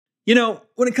You know,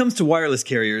 when it comes to wireless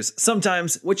carriers,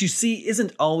 sometimes what you see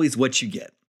isn't always what you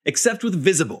get. Except with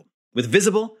Visible. With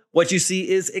Visible, what you see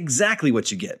is exactly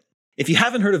what you get. If you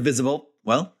haven't heard of Visible,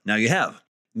 well, now you have.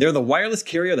 They're the wireless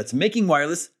carrier that's making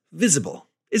wireless visible.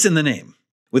 It's in the name.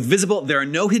 With Visible, there are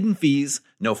no hidden fees,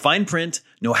 no fine print,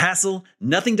 no hassle,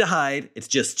 nothing to hide. It's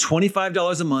just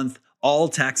 $25 a month, all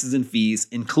taxes and fees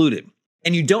included.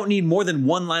 And you don't need more than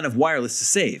one line of wireless to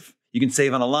save. You can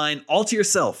save on a line all to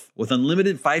yourself with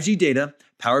unlimited 5G data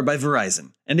powered by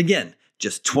Verizon. And again,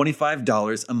 just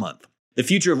 $25 a month. The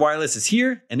future of wireless is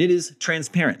here, and it is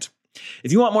transparent.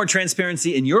 If you want more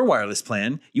transparency in your wireless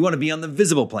plan, you want to be on the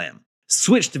Visible plan.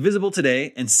 Switch to Visible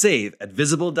today and save at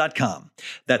Visible.com.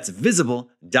 That's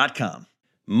Visible.com.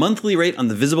 Monthly rate on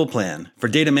the Visible plan. For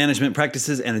data management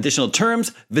practices and additional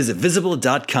terms, visit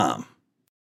Visible.com.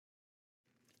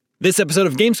 This episode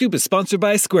of GameScoop is sponsored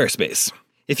by Squarespace.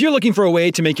 If you're looking for a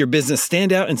way to make your business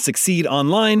stand out and succeed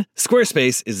online,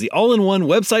 Squarespace is the all-in-one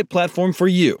website platform for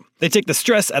you. They take the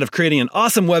stress out of creating an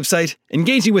awesome website,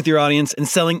 engaging with your audience, and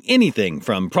selling anything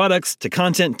from products to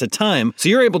content to time, so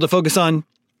you're able to focus on,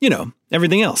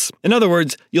 everything else. In other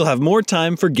words, you'll have more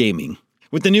time for gaming.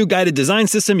 With the new guided design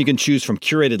system, you can choose from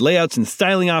curated layouts and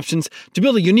styling options to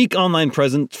build a unique online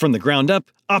presence from the ground up,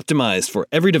 optimized for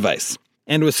every device.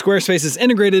 And with Squarespace's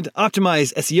integrated,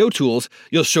 optimized SEO tools,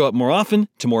 you'll show up more often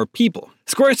to more people.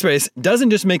 Squarespace doesn't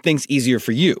just make things easier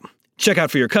for you. Checkout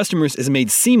for your customers is made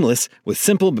seamless with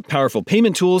simple but powerful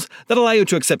payment tools that allow you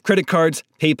to accept credit cards,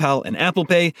 PayPal, and Apple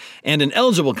Pay, and in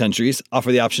eligible countries,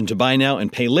 offer the option to buy now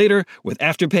and pay later with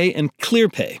Afterpay and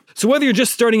ClearPay. So whether you're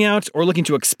just starting out or looking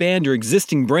to expand your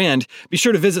existing brand, be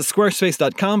sure to visit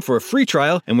squarespace.com for a free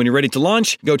trial, and when you're ready to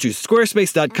launch, go to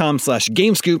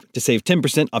squarespace.com/gamescoop to save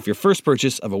 10% off your first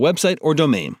purchase of a website or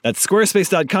domain. That's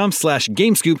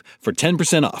squarespace.com/gamescoop for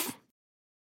 10% off.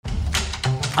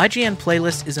 IGN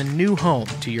Playlist is a new home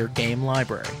to your game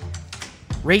library.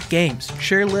 Rate games,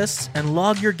 share lists, and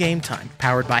log your game time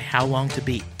powered by How Long to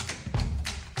Beat.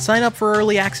 Sign up for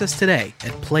early access today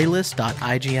at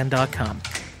playlist.ign.com.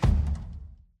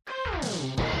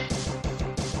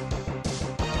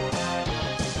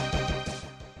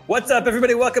 What's up,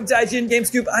 everybody? Welcome to IGN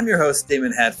GameScoop. I'm your host,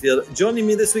 Damon Hatfield. Joining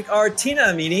me this week are Tina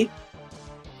Amini.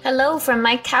 Hello from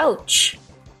my couch.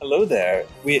 Hello there.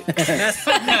 We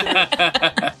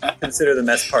consider the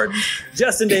mess pardoned.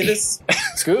 Justin Davis.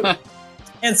 Scoop.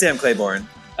 And Sam Claiborne.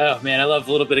 Oh, man, I love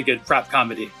a little bit of good prop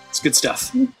comedy. It's good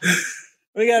stuff.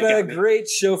 We got a great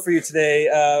show for you today.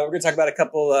 We're going to talk about a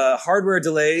couple hardware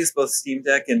delays. Both Steam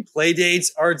Deck and Playdates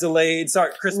are delayed.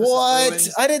 Sorry, Christmas. What?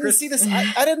 I didn't see this.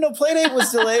 I didn't know Playdate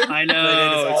was delayed. I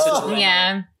know.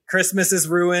 Yeah. Christmas is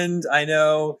ruined. I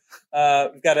know.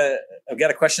 I've got a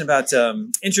question about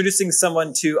introducing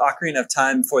someone to Ocarina of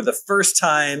Time for the first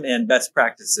time and best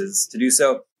practices to do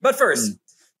so. But first,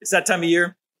 it's that time of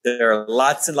year. There are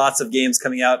lots and lots of games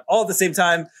coming out all at the same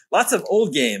time. Lots of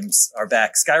old games are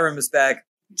back. Skyrim is back.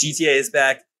 GTA is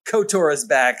back. KOTOR is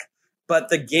back. But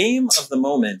the game of the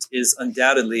moment is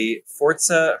undoubtedly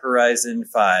Forza Horizon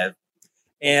 5.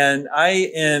 And I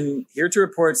am here to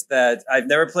report that I've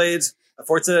never played a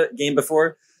Forza game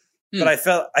before. But I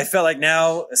felt like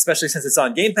now, especially since it's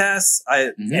on Game Pass,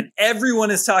 and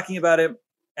everyone is talking about it.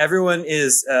 Everyone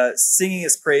is singing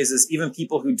its praises. Even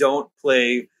people who don't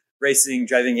play racing,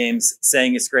 driving games,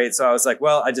 saying it's great. So I was like,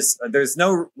 well, there's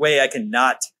no way I can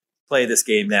not play this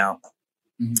game now.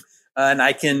 And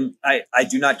I do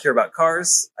not care about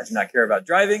cars. I do not care about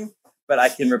driving, but I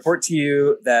can report to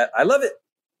you that I love it.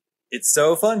 It's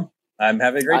so fun. I'm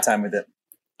having a great time with it.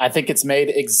 I think it's made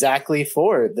exactly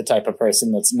for the type of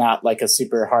person that's not like a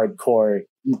super hardcore,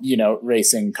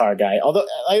 racing car guy. Although,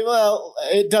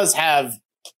 it does have,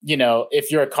 if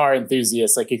you're a car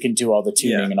enthusiast, like you can do all the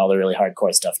tuning and all the really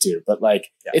hardcore stuff too. But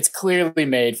it's clearly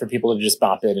made for people to just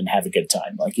bop it and have a good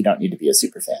time. Like you don't need to be a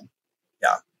super fan.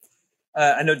 Yeah.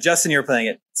 I know, Justin, you're playing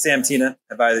it. Sam, Tina,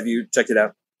 have either of you checked it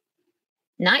out?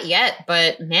 Not yet,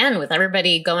 but man, with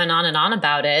everybody going on and on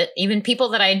about it, even people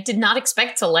that I did not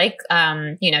expect to like,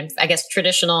 I guess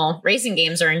traditional racing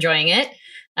games are enjoying it.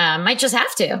 Might just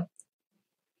have to.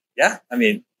 Yeah, I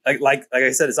mean, like I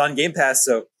said, it's on Game Pass,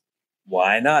 so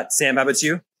why not? Sam, how about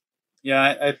you? Yeah,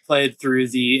 I played through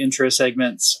the intro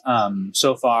segments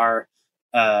so far.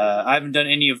 I haven't done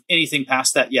anything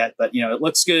past that yet, but it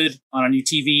looks good on a new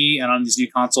TV and on these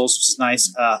new consoles, which is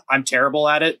nice. I'm terrible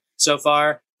at it so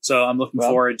far. So I'm looking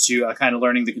forward to kind of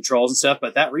learning the controls and stuff.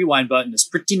 But that rewind button is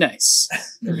pretty nice.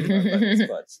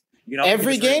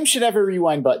 Every game should have a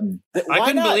rewind button. I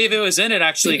couldn't believe it was in it,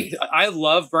 actually. I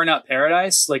love Burnout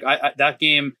Paradise. That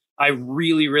game, I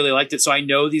really, really liked it. So I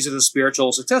know these are the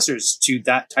spiritual successors to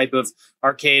that type of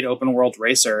arcade open world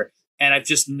racer. And I've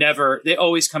just never, they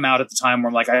always come out at the time where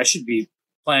I'm like, I should be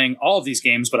playing all of these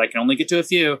games, but I can only get to a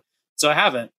few. So I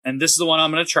haven't. And this is the one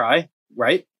I'm going to try.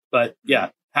 Right. But yeah,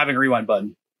 having a rewind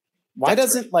button. Why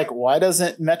doesn't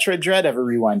Metroid Dread have a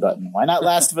rewind button? Why not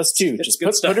Last of Us 2? Just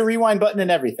put a rewind button in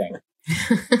everything.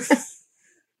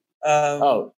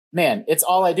 Oh man, it's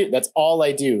all I do. That's all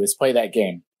I do is play that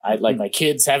game. My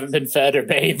kids haven't been fed or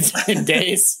bathed in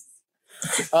days.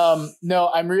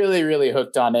 No, I'm really, really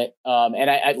hooked on it. And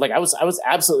I was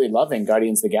absolutely loving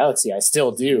Guardians of the Galaxy. I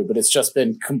still do, but it's just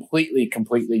been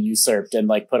completely usurped and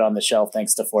like put on the shelf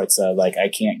thanks to Forza. Like I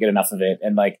can't get enough of it.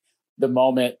 And like the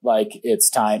moment like it's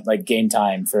time, like game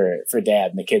time for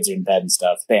dad and the kids are in bed and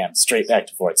stuff, bam, straight back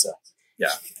to Forza. Yeah.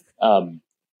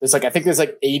 I think there's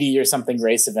like 80 or something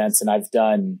race events, and I've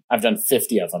done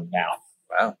 50 of them now.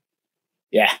 Wow.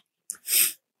 Yeah.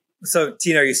 So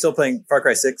Tina, are you still playing Far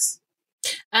Cry 6?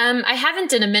 I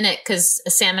haven't in a minute because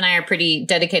Sam and I are pretty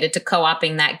dedicated to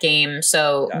co-oping that game.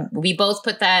 So we both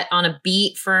put that on a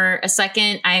beat for a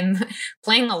second. I'm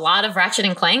playing a lot of Ratchet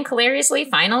and Clank, hilariously,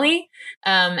 finally.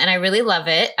 And I really love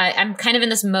it. I'm kind of in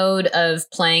this mode of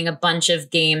playing a bunch of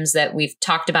games that we've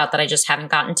talked about that I just haven't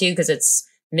gotten to because it's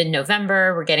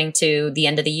mid-November. We're getting to the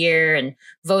end of the year and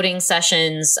voting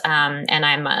sessions. And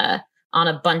I'm on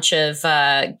a bunch of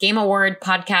Game Award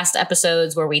podcast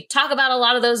episodes where we talk about a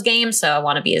lot of those games. So I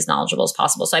want to be as knowledgeable as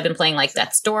possible. So I've been playing like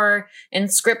Death's Door,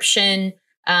 Inscription.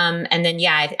 And then,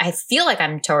 I feel like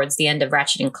I'm towards the end of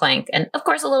Ratchet and Clank. And of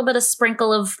course, a little bit of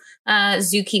sprinkle of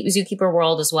Zookeeper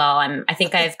World as well. I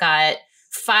think I've got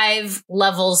 5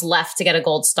 levels left to get a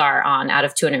gold star on out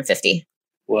of 250.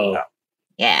 Whoa.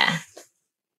 Yeah.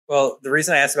 Well, the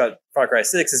reason I asked about Far Cry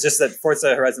 6 is just that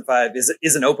Forza Horizon 5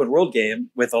 is an open world game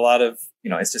with a lot of,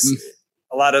 it's just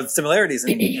a lot of similarities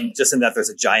in just in that there's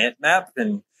a giant map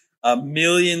and a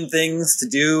million things to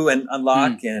do and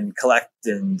unlock and collect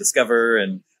and discover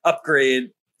and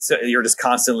upgrade. So you're just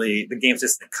constantly, the game's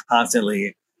just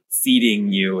constantly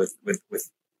feeding you with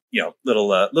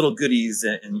little goodies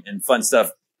and fun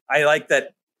stuff. I like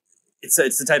that. It's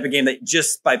the type of game that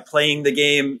just by playing the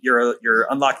game, you're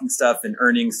unlocking stuff and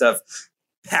earning stuff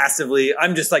passively.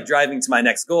 I'm just like driving to my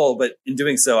next goal, but in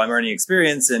doing so, I'm earning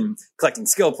experience and collecting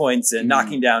skill points and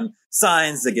knocking down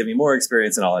signs that give me more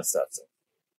experience and all that stuff. So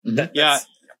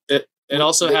it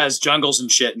also has jungles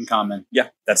and shit in common. Yeah,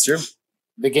 that's true.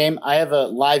 The game, I have a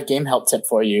live game help tip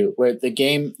for you where the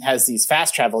game has these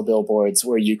fast travel billboards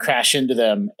where you crash into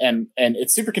them and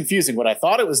it's super confusing. What I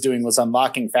thought it was doing was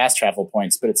unlocking fast travel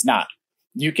points, but it's not.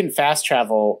 You can fast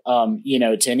travel,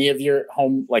 to any of your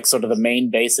home, like sort of the main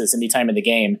bases anytime in the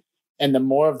game. And the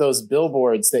more of those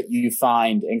billboards that you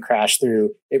find and crash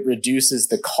through, it reduces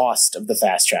the cost of the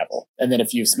fast travel. And then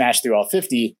if you smash through all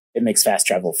 50, it makes fast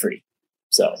travel free.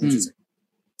 So interesting.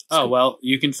 Oh, well,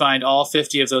 you can find all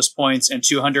 50 of those points and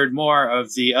 200 more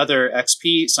of the other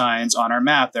XP signs on our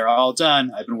map. They're all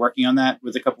done. I've been working on that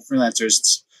with a couple freelancers.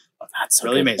 It's so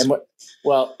really good. amazing.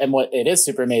 And what it is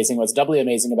super amazing, what's doubly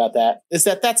amazing about that is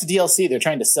that's DLC they're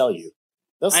trying to sell you.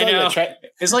 They'll sell you.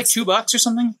 It's like $2 or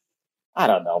something. I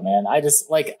don't know, man. I just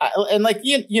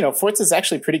Forza is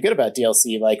actually pretty good about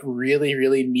DLC, like really,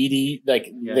 really meaty.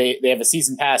 Like they have a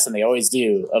season pass and they always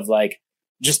do of like,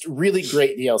 just really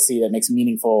great DLC that makes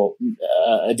meaningful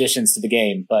additions to the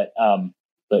game. But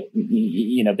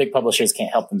big publishers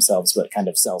can't help themselves but kind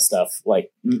of sell stuff like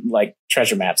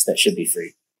treasure maps that should be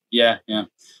free. Yeah.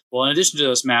 Well, in addition to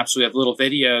those maps, we have little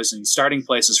videos and starting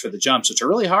places for the jumps, which are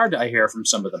really hard, I hear, from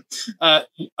some of them.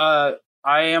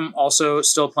 I am also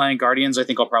still playing Guardians. I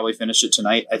think I'll probably finish it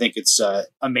tonight. I think it's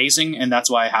amazing, and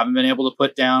that's why I haven't been able to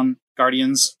put down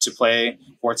Guardians to play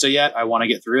Forza yet. I want to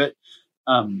get through it.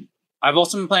 I've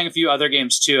also been playing a few other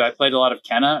games too. I played a lot of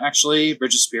Kenna, actually,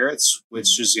 Bridge of Spirits,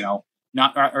 which is,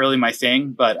 not really my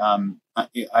thing, but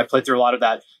I played through a lot of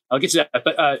that. I'll get to that.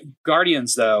 But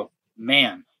Guardians, though,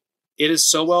 man, it is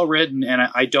so well written, and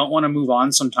I don't want to move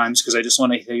on sometimes because I just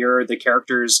want to hear the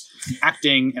characters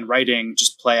acting and writing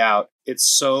just play out. It's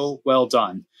so well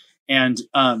done. And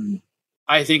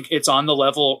I think it's on the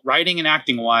level, writing and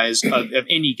acting wise, of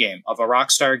any game, of a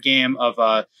Rockstar game, of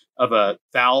a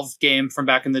Valve game from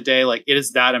back in the day. Like, it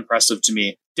is that impressive to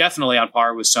me. Definitely on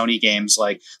par with Sony games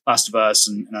like Last of Us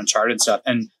and Uncharted and stuff.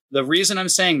 And the reason I'm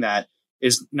saying that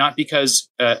is not because,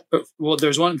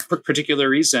 there's one particular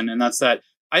reason, and that's that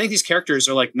I think these characters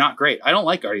are like not great. I don't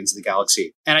like Guardians of the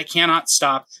Galaxy, and I cannot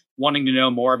stop wanting to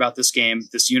know more about this game,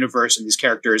 this universe, and these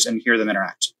characters, and hear them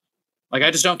interact. Like,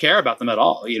 I just don't care about them at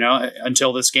all,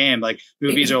 until this game. Like,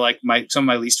 movies are like some of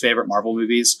my least favorite Marvel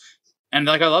movies. And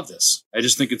like, I love this. I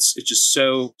just think it's just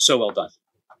so well done.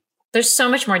 There's so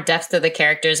much more depth to the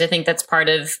characters. I think that's part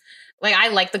of like I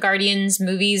like the Guardians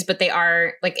movies, but they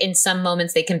are like in some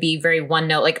moments they can be very one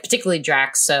note, like particularly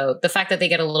Drax. So the fact that they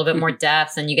get a little bit more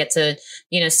depth and you get to,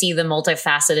 see the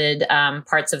multifaceted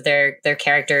parts of their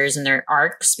characters and their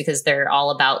arcs, because they're all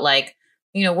about like,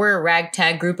 we're a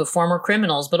ragtag group of former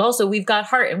criminals, but also we've got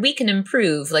heart and we can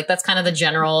improve. Like that's kind of the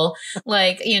general,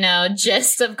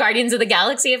 gist of Guardians of the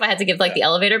Galaxy, if I had to give like the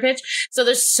elevator pitch. So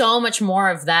there's so much more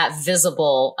of that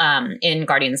visible in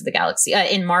Guardians of the Galaxy,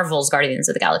 in Marvel's Guardians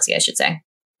of the Galaxy, I should say.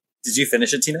 Did you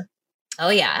finish it, Tina? Oh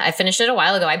yeah, I finished it a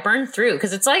while ago. I burned through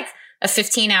because it's like a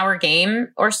 15-hour game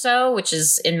or so, which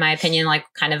is, in my opinion, like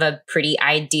kind of a pretty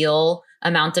ideal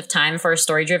amount of time for a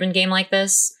story-driven game like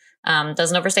this.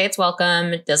 Doesn't overstay its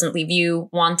welcome. It doesn't leave you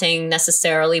wanting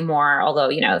necessarily more, although,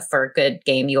 for a good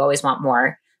game, you always want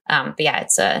more. But yeah,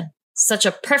 it's such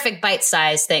a perfect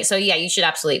bite-sized thing. So yeah, you should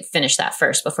absolutely finish that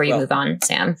first before you move on,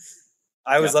 Sam.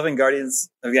 I was loving Guardians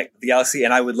of the Galaxy,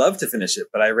 and I would love to finish it,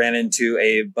 but I ran into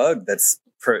a bug that's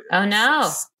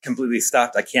completely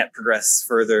stopped. I can't progress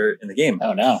further in the game.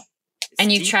 Oh no!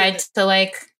 And you tried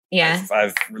to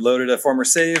I've reloaded a former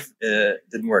save. It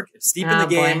didn't work. It's deep in the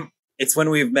game. Boy. It's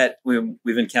when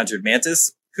we've encountered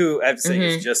Mantis, who I have to say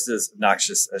is just as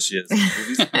obnoxious as she is in the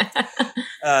movies.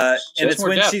 And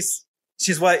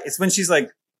it's when she's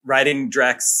like riding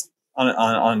Drax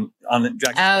on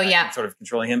Drax. Oh yeah, sort of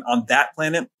controlling him on that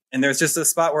planet. And there's just a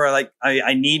spot where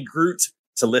I need Groot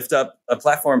to lift up a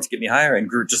platform to get me higher, and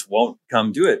Groot just won't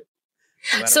come do it.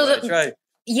 No matter what I try.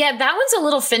 Yeah, that one's a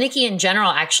little finicky in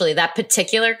general, actually, that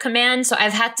particular command. So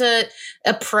I've had to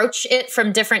approach it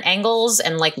from different angles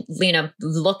and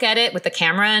look at it with the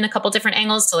camera in a couple different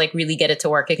angles to really get it to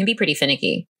work. It can be pretty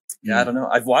finicky. Yeah, I don't know.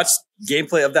 I've watched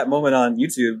gameplay of that moment on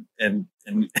YouTube, and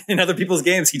in other people's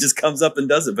games, he just comes up and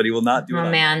does it, but he will not do it. Oh,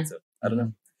 man. So, I don't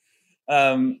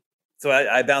know. So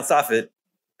I bounced off it,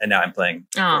 and now I'm playing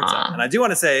Forza. And I do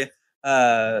want to say,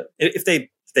 if they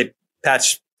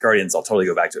patch Guardians, I'll totally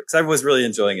go back to it because I was really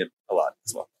enjoying it a lot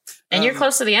as well. And you're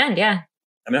close to the end, yeah.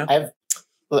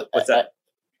 What's that?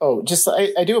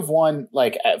 I do have one,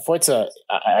 Forza.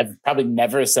 I've probably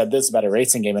never said this about a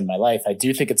racing game in my life. I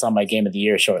do think it's on my game of the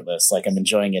year shortlist. I'm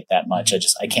enjoying it that much.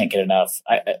 I can't get enough.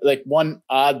 One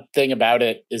odd thing about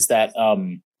it is that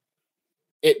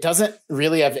it doesn't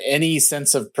really have any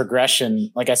sense of progression.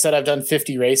 Like I said, I've done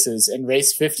 50 races, and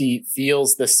race 50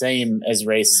 feels the same as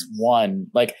race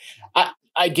 1.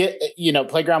 I get,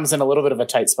 Playground was in a little bit of a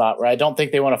tight spot where I don't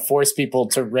think they want to force people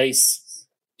to race,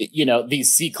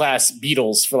 these C-class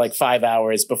Beetles for 5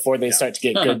 hours before they start to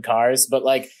get good cars. But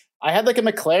I had a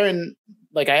McLaren,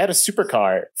 I had a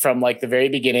supercar from the very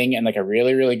beginning, and a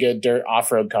really, really good dirt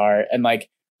off-road car. And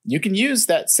you can use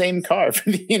that same car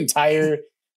for the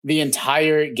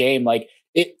entire game.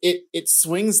 It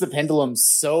swings the pendulum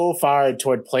so far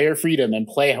toward player freedom and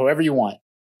play however you want.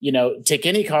 Take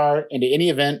any car into any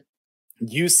event.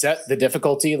 You set the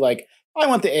difficulty. I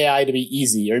want the AI to be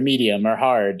easy or medium or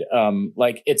hard.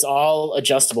 It's all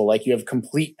adjustable. You have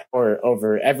complete power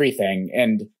over everything,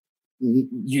 and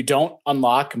you don't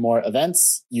unlock more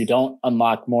events. You don't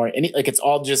unlock more it's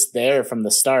all just there from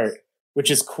the start, which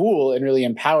is cool and really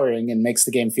empowering and makes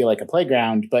the game feel like a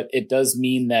playground. But it does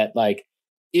mean that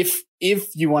if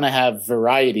you want to have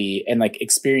variety and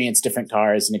experience different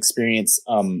cars and experience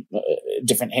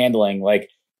different handling,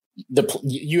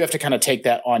 you have to kind of take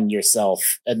that on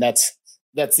yourself. And that's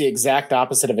the exact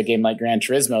opposite of a game like Gran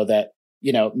Turismo that,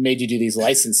 made you do these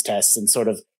license tests and sort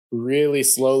of really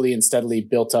slowly and steadily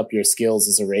built up your skills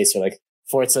as a racer.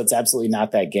 Forza, it's absolutely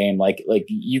not that game.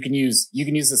 You can use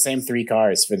the same 3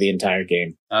 cars for the entire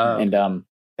game. And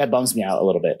that bums me out a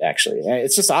little bit, actually.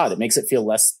 It's just odd. It makes it feel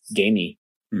less gamey.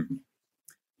 Mm-hmm.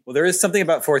 Well, there is something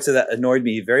about Forza that annoyed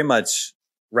me very much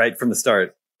right from the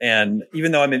start. And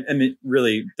even though I'm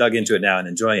really dug into it now and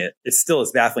enjoying it, it still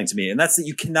is baffling to me. And that's that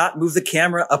you cannot move the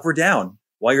camera up or down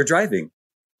while you're driving.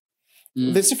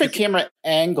 There's different camera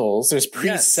angles. There's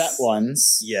preset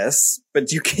ones. Yes,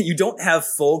 but you don't have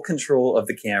full control of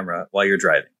the camera while you're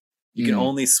driving. You can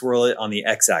only swirl it on the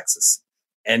X-axis.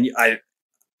 And I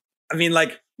mean,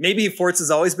 maybe Forza's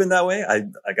always been that way.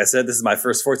 Like I said, this is my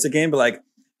first Forza game, but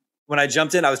when I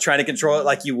jumped in, I was trying to control it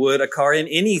like you would a car in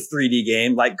any 3D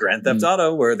game, like Grand Theft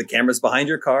Auto, where the camera's behind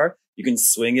your car. You can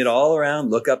swing it all around,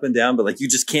 look up and down, but you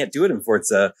just can't do it in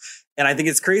Forza. And I think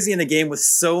it's crazy in a game with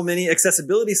so many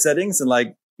accessibility settings.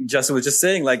 And Justin was just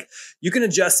saying, you can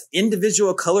adjust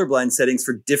individual colorblind settings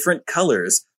for different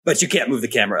colors, but you can't move the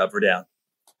camera up or down.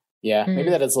 Yeah, maybe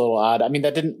that is a little odd. I mean,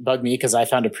 that didn't bug me because I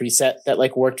found a preset that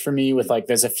worked for me with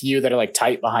there's a few that are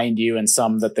tight behind you and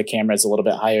some that the camera is a little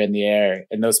bit higher in the air.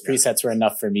 And those presets were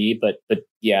enough for me. But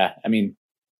yeah, I mean,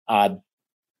 odd.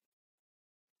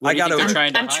 What do you think they're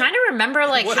trying to I'm hide? trying to remember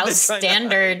like What are how they trying to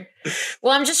standard.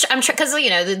 Well, I'm because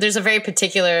there's a very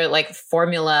particular like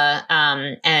formula,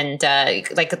 and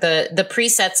like the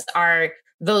presets are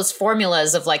those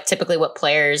formulas of like typically what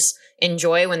players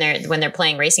enjoy when they're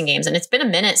playing racing games. And it's been a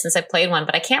minute since I've played one,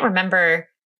 but I can't remember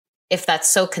if that's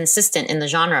so consistent in the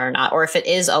genre or not, or if it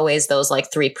is always those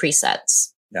like 3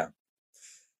 presets. Yeah.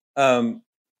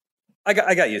 I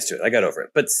got used to it. I got over it.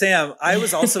 But Sam, I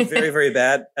was also very, very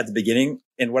bad at the beginning.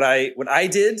 And what I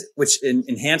did, which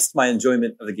enhanced my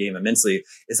enjoyment of the game immensely,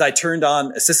 is I turned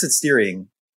on assisted steering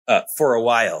for a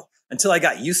while until I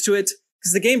got used to it.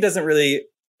 Because the game doesn't really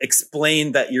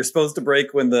explain that you're supposed to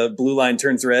brake when the blue line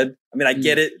turns red. I mean, I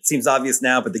get it. It seems obvious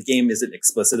now, but the game isn't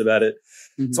explicit about it.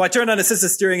 Mm-hmm. So I turned on assisted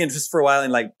steering and just for a while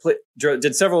and like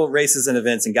did several races and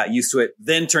events and got used to it.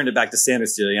 Then turned it back to standard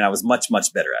steering, and I was much,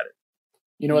 much better at it.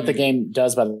 You know what the game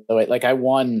does, by the way? Like I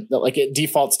won, like it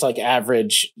defaults to like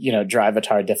average,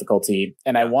 drive-atar difficulty.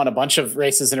 And I won a bunch of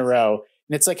races in a row.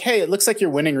 And it's like, hey, it looks like you're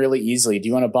winning really easily. Do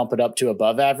you want to bump it up to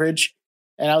above average?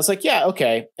 And I was like, yeah,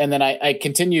 okay. And then I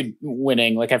continued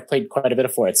winning. Like I've played quite a bit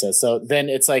of Forza. So then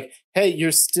it's like, hey,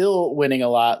 you're still winning a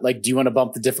lot. Like, do you want to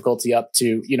bump the difficulty up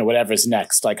to, whatever's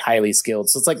next, like highly skilled?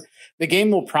 So it's like the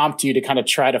game will prompt you to kind of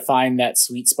try to find that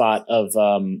sweet spot of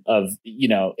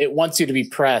it wants you to be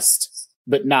pressed,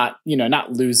 but not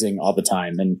losing all the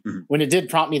time. And when it did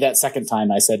prompt me that second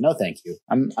time, I said, no, thank you.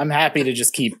 I'm happy to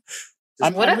just keep.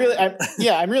 I'm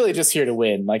really just here to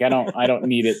win. Like I don't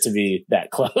need it to be that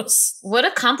close. What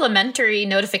a complimentary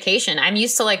notification. I'm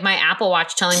used to like my Apple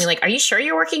Watch telling me like, are you sure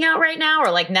you're working out right now? Or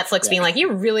like Netflix being like,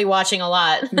 you're really watching a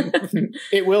lot.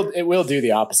 It will do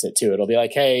the opposite too. It'll be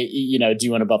like, hey, do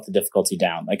you want to bump the difficulty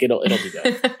down? Like it'll do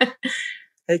that.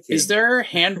 Hey, is there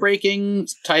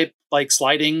handbraking type, like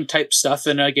sliding type stuff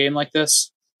in a game like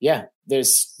this? Yeah,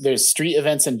 there's street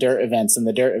events and dirt events, and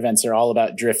the dirt events are all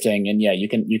about drifting. And yeah, you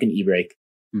can e-brake,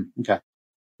 okay,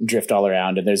 drift all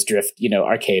around. And there's drift,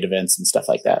 arcade events and stuff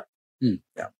like that.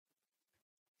 Yeah.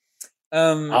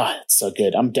 It's so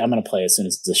good. I'm gonna play as soon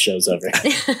as this show's over.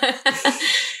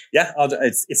 Yeah,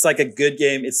 it's like a good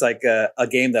game. It's like a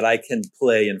game that I can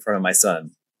play in front of my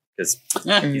son.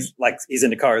 Because he's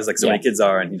into cars like so many kids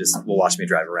are, and he just will watch me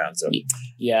drive around. So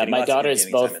yeah, my daughters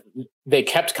both. They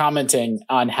kept commenting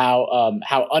on how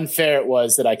unfair it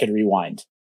was that I could rewind.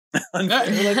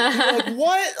 like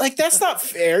what? Like that's not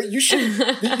fair. You should.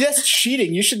 That's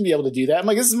cheating. You shouldn't be able to do that. I'm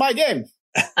like, this is my game.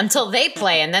 Until they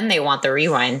play, and then they want the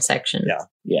rewind section.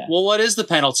 Yeah. Well, what is the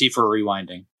penalty for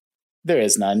rewinding? There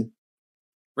is none.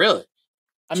 Really?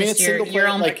 I mean, it's single player.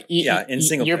 Like, in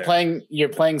single player. You're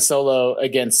playing solo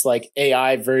against like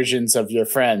AI versions of your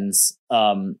friends.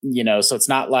 So it's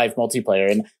not live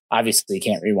multiplayer, and obviously you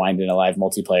can't rewind in a live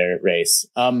multiplayer race.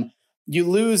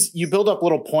 You build up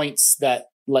little points that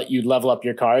let you level up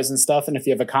your cars and stuff. And if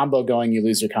you have a combo going, you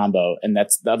lose your combo, and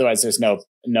otherwise there's no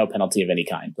penalty of any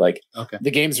kind. Like the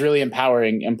game's really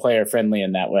empowering and player friendly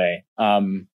in that way.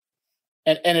 And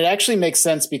it actually makes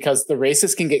sense because the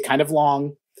races can get kind of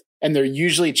long. And they're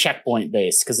usually checkpoint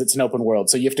based because it's an open world.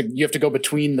 So you have to go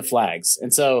between the flags.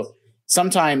 And so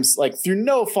sometimes, like through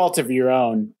no fault of your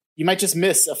own, you might just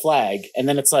miss a flag. And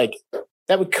then it's like,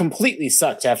 that would completely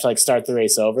suck to have to like start the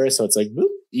race over. So it's like, boop,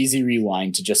 easy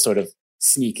rewind to just sort of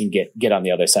sneak and get on the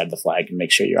other side of the flag and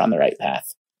make sure you're on the right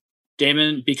path.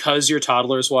 Damon, because your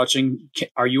toddler's watching,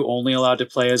 are you only allowed to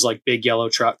play as like big yellow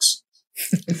trucks?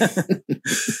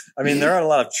 I mean, there aren't a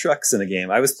lot of trucks in the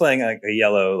game. I was playing like a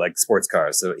yellow like sports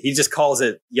car, so he just calls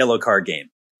it yellow car game.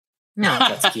 No,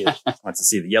 that's cute. Wants to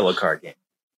see the yellow car game.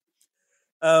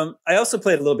 I also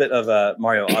played a little bit of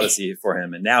Mario Odyssey for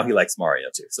him, and now he likes Mario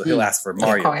too, so he'll ask for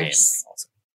Mario game also.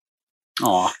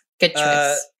 Aw, good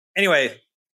choice. Anyway,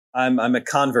 I'm a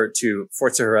convert to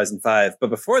Forza Horizon 5, but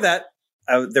before that,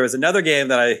 there was another game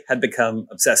that I had become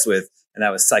obsessed with, and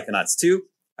that was Psychonauts 2.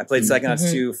 I played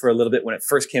Psychonauts 2 for a little bit when it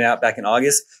first came out back in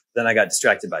August. Then I got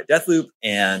distracted by Deathloop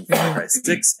and Far Cry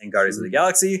 6 and Guardians of the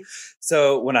Galaxy.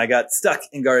 So when I got stuck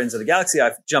in Guardians of the Galaxy,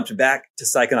 I jumped back to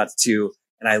Psychonauts 2,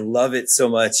 and I love it so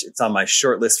much. It's on my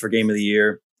short list for Game of the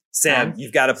Year. Sam,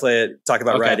 you've got to play it. Talk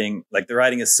about writing. Like the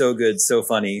writing is so good, so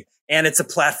funny. And it's a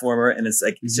platformer, and it's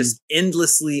like it's just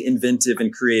endlessly inventive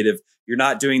and creative. You're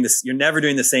not doing this. You're never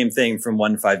doing the same thing from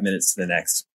 5 minutes to the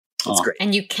next. It's great.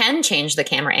 And you can change the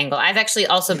camera angle. I've actually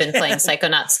also been playing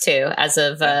Psychonauts 2 as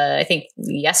of, I think,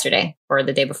 yesterday or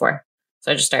the day before.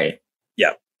 So I just started.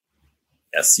 Yeah.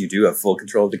 Yes, you do have full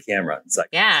control of the camera. It's like,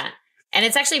 yeah. And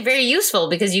it's actually very useful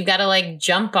because you've got to like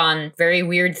jump on very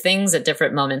weird things at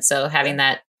different moments. So having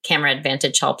that camera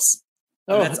advantage helps.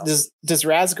 Oh, does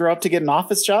Raz grow up to get an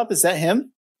office job? Is that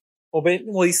him? Well,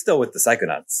 he's still with the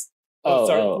Psychonauts.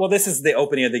 sorry. oh. Well, this is the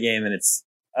opening of the game, and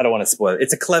I don't want to spoil it.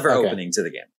 It's a clever opening to the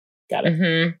game. Got it.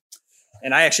 Mm-hmm.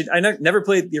 And I never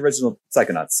played the original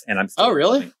Psychonauts, and I'm still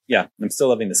really? I'm still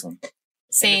loving this one.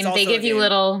 Same. They give you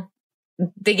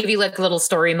like little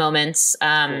story moments.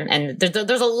 And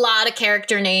there's a lot of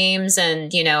character names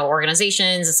and,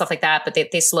 organizations and stuff like that, but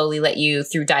they slowly let you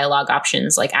through dialogue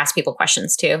options, like ask people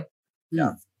questions too.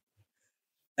 Yeah.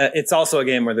 It's also a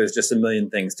game where there's just a million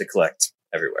things to collect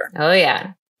everywhere. Oh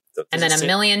yeah. So and then a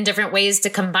million different ways to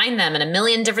combine them and a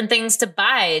million different things to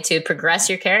buy to progress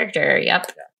your character.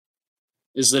 Yep. Yeah.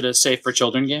 Is it a safe for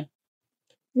children game?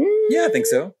 Yeah, I think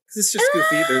so. Because it's just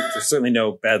goofy. There's certainly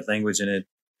no bad language in it.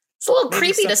 It's a little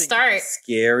Maybe creepy to start.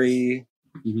 Scary.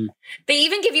 Mm-hmm. They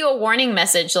even give you a warning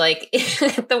message. Like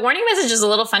the warning message is a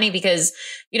little funny because,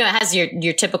 it has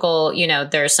your typical,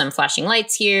 there's some flashing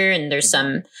lights here and there's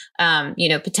some,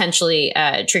 potentially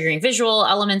triggering visual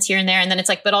elements here and there. And then it's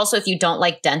like, but also if you don't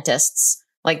like dentists,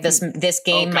 like this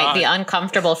game might be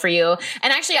uncomfortable for you.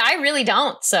 And actually, I really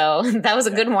don't. So that was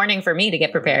a good warning for me to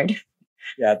get prepared.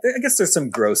 Yeah, I guess there's some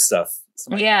gross stuff.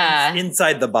 Some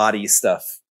inside the body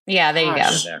stuff. Yeah, there you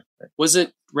go. Was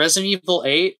it Resident Evil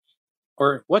 8?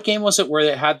 Or what game was it where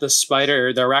it had the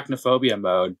spider, the arachnophobia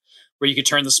mode, where you could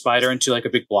turn the spider into like a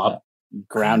big blob?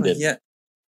 Grounded. Yeah.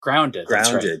 Grounded.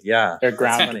 Grounded, yeah. Or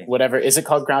Grounded. Whatever. Is it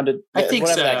called Grounded? I think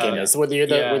whatever so. that game is. Whether you're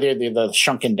the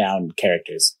shrunken down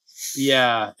characters.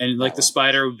 Yeah. And like the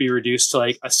spider would be reduced to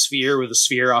like a sphere with a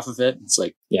sphere off of it. It's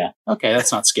like, okay,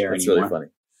 that's not scary That's anymore. really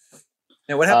funny.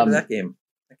 Now, what happened to that game?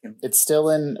 It's still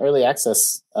in early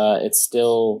access. It's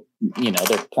still,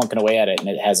 they're plunking away at it and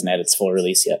it hasn't had its full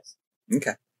release yet.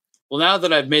 Okay. Well, now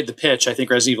that I've made the pitch, I think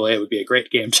Resident Evil 8 would be a great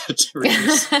game to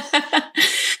release. I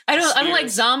don't like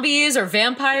zombies or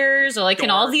vampires or can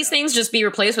all these things just be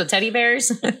replaced with teddy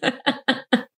bears?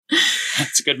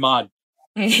 It's a good mod.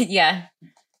 Yeah.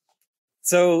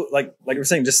 So, like we were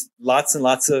saying, just lots and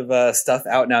lots of stuff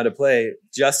out now to play.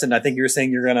 Justin, I think you were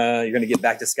saying you're gonna get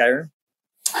back to Skyrim.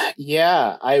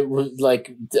 Yeah, I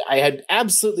had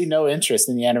absolutely no interest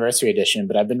in the anniversary edition,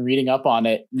 but I've been reading up on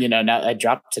it. Now I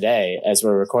dropped today as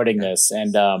we're recording this,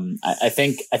 and I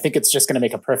think it's just going to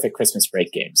make a perfect Christmas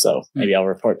break game. So maybe I'll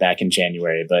report back in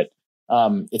January. But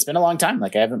it's been a long time.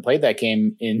 Like I haven't played that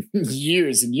game in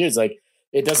years and years. Like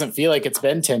it doesn't feel like it's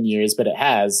been 10 years, but it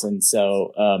has. And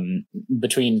so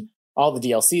between all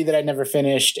the DLC that I never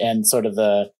finished and sort of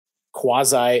the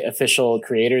quasi-official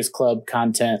Creators Club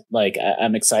content,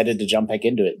 I'm excited to jump back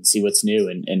into it and see what's new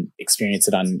and experience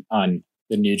it on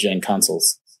the new gen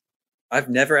consoles. I've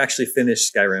never actually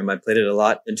finished Skyrim. I played it a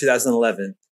lot in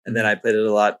 2011, and then I played it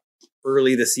a lot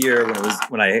early this year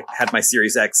when I had my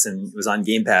Series X and it was on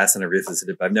Game Pass and I revisited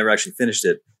it, but I've never actually finished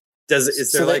it.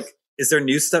 Is there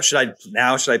new stuff? Should I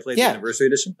play the Anniversary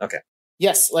Edition? Okay.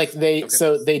 Yes, they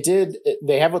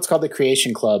have what's called the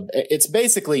Creation Club. It's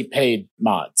basically paid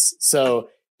mods. So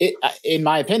in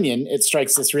my opinion, it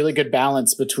strikes this really good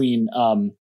balance between,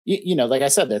 like I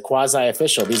said, they're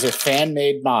quasi-official. These are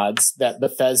fan-made mods that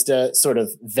Bethesda sort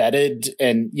of vetted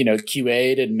and,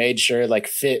 QA'd and made sure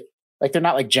fit. Like they're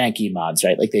not like janky mods,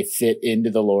 right? Like they fit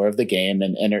into the lore of the game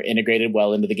and are integrated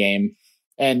well into the game.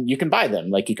 And you can buy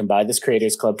them. Like you can buy this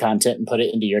Creators Club content and put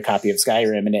it into your copy of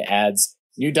Skyrim, and it adds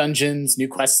new dungeons, new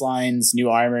quest lines, new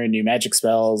armor, new magic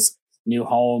spells, new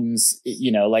homes.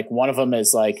 One of them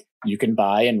is you can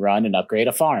buy and run and upgrade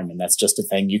a farm. And that's just a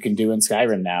thing you can do in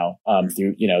Skyrim now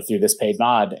through this paid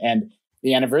mod. And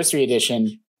the Anniversary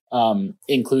Edition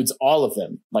includes all of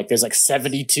them. There's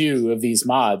 72 of these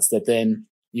mods that then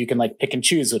you can pick and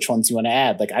choose which ones you want to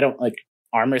add. I don't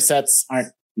armor sets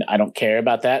I don't care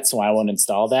about that. So I won't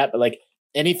install that. But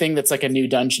anything that's a new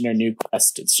dungeon or new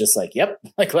quest, it's just yep,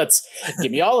 let's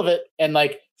give me all of it. And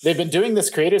they've been doing this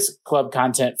Creation Club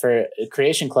content for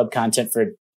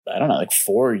I don't know,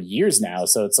 4 years now.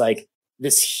 So it's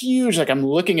this huge, I'm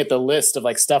looking at the list of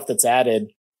stuff that's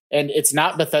added, and it's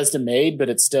not Bethesda made, but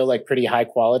it's still pretty high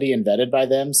quality and vetted by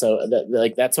them. So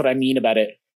that's what I mean about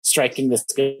it striking this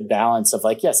good balance of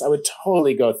yes, I would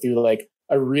totally go through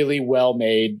a really well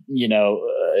made,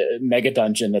 mega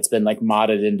dungeon that's been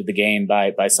modded into the game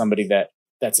by somebody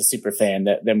that's a super fan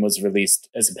that then was released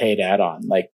as a paid add-on.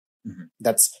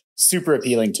 That's super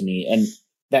appealing to me. And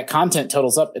that content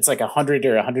totals up. It's $100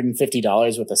 or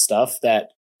 $150 worth of stuff that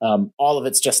all of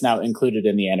it's just now included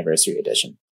in the Anniversary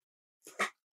Edition.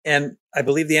 And I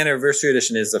believe the Anniversary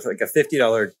Edition is a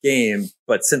 $50 game,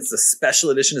 but since the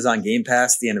Special Edition is on Game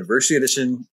Pass, the Anniversary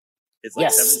Edition is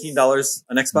 $17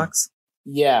 on Xbox.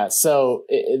 Yeah, so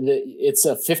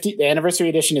the Anniversary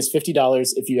Edition is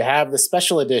 $50. If you have the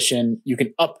Special Edition, you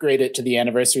can upgrade it to the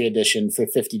Anniversary Edition for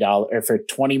 $50 or for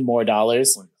 $20 more.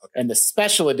 And the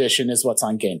special edition is what's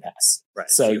on Game Pass. Right.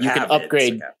 So you can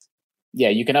upgrade. Yeah,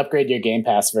 you can upgrade your Game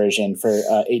Pass version for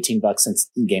 $18,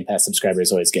 since Game Pass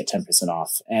subscribers always get 10%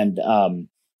 off. And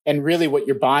really what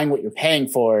you're buying, what you're paying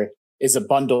for is a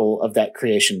bundle of that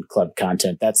Creation Club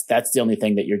content. That's the only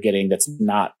thing that you're getting that's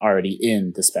not already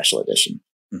in the special edition.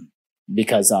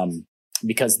 Because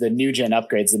the new gen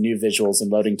upgrades, the new visuals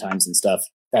and loading times and stuff,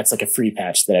 that's like a free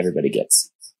patch that everybody gets.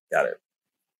 Got it.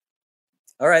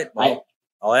 All right. Well,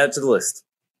 I'll add it to the list.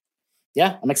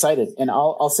 Yeah, I'm excited. And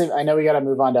I'll say, I know we got to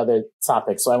move on to other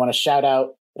topics. So I want to shout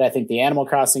out that I think the Animal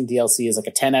Crossing DLC is like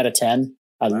a 10 out of 10.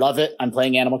 I love it. I'm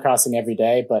playing Animal Crossing every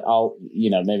day, but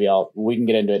we can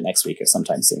get into it next week or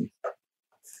sometime soon.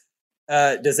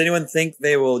 Does anyone think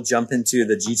they will jump into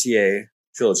the GTA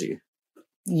trilogy?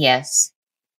 Yes.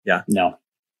 Yeah. No.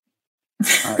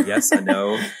 Yes, I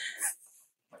know.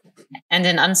 And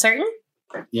an uncertain?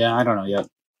 Yeah, I don't know yet.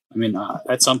 I mean,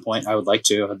 at some point I would like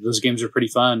to. Those games are pretty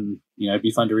fun. It'd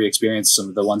be fun to re-experience some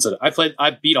of the ones that I played.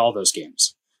 I beat all those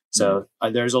games. So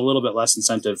there's a little bit less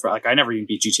incentive for, I never even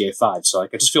beat GTA 5. So I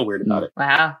just feel weird about it.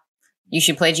 Wow. You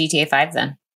should play GTA 5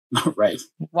 then. Right.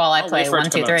 While I play 1,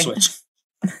 2, 3.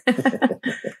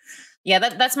 Yeah,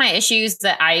 that's my issues,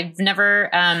 that I've never,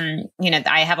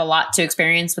 I have a lot to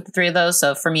experience with the 3 of those.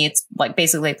 So for me, it's like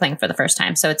basically playing for the first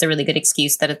time. So it's a really good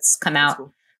excuse that it's come out.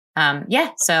 Cool.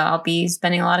 So I'll be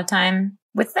spending a lot of time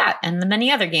with that and the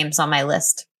many other games on my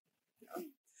list.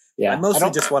 Yeah, I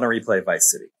mostly just want to replay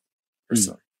Vice City,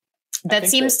 personally. That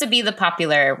seems to be the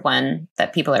popular one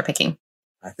that people are picking.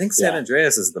 I think San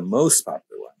Andreas is the most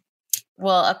popular one.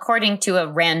 Well, according to a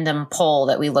random poll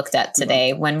that we looked at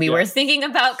today when we were thinking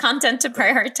about content to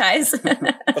prioritize.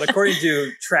 But according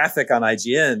to traffic on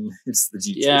IGN, it's the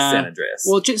GTA San Andreas.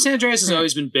 Well, San Andreas has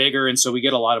always been bigger, and so we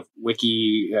get a lot of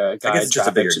wiki guide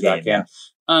traffic to that game.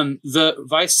 The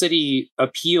Vice City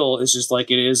appeal is just like,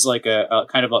 it is like a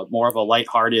kind of a more of a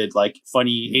lighthearted, like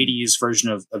funny 80s version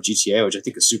of GTA, which I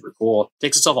think is super cool. It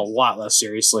takes itself a lot less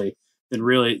seriously than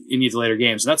really any of the later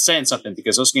games. And that's saying something,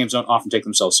 because those games don't often take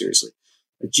themselves seriously.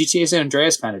 But GTA San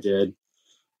Andreas kind of did.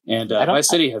 And Vice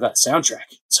City had that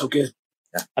soundtrack. It's so good.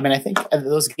 Yeah. I mean, I think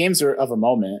those games are of a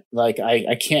moment. Like,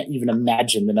 I can't even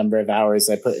imagine the number of hours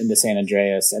I put into San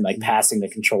Andreas and like passing the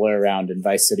controller around in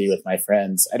Vice City with my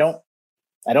friends. I don't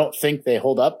think they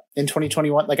hold up in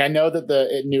 2021. Like, I know that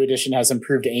the new edition has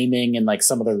improved aiming and like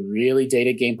some of the really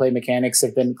dated gameplay mechanics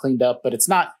have been cleaned up, but it's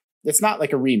not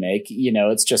like a remake,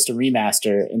 it's just a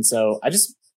remaster. And so I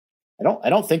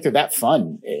don't think they're that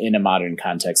fun in a modern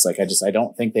context. Like, I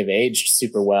don't think they've aged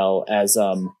super well as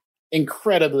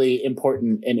incredibly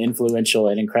important and influential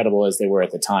and incredible as they were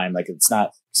at the time. Like, it's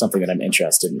not something that I'm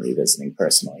interested in revisiting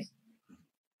personally.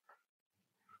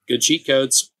 Good cheat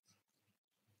codes.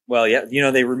 Well,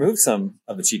 yeah, they removed some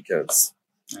of the cheat codes.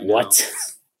 What?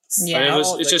 Yeah,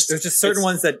 there's just certain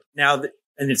ones that now,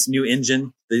 and it's new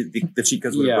engine, the cheat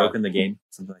codes would have broken the game.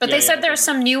 But they said there are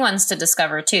some new ones to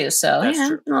discover too. So That's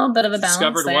true. a little bit of a balance.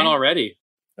 Discovered there. one already.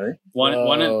 Really?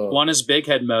 One is Big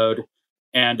Head mode,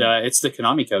 and it's the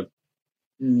Konami code.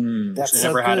 That's I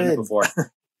never had it before.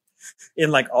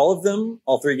 In like all of them,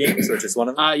 all 3 games, or just one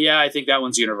of them? Yeah, I think that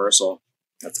one's universal.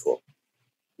 That's cool.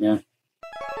 Yeah.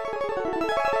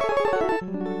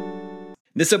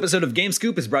 This episode of Game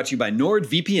Scoop is brought to you by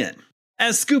NordVPN.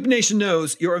 As Scoop Nation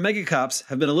knows, your Omega Cops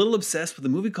have been a little obsessed with a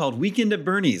movie called Weekend at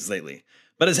Bernie's lately.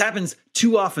 But as happens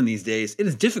too often these days, it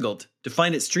is difficult to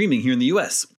find it streaming here in the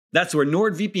US. That's where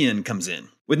NordVPN comes in.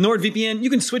 With NordVPN, you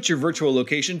can switch your virtual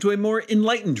location to a more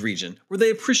enlightened region where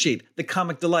they appreciate the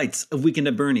comic delights of Weekend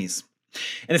at Bernie's.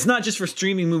 And it's not just for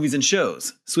streaming movies and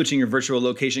shows. Switching your virtual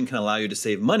location can allow you to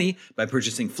save money by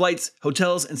purchasing flights,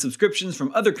 hotels, and subscriptions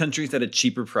from other countries at a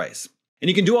cheaper price. And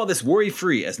you can do all this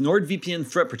worry-free as NordVPN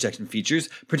threat protection features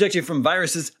protect you from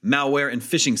viruses, malware, and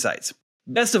phishing sites.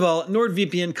 Best of all,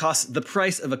 NordVPN costs the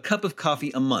price of a cup of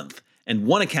coffee a month, and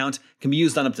one account can be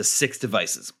used on up to 6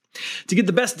 devices. To get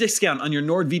the best discount on your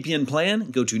NordVPN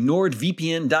plan, go to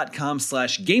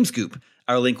nordvpn.com/gamescoop.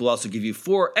 Our link will also give you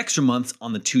 4 extra months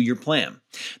on the 2-year plan.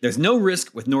 There's no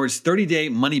risk with Nord's 30-day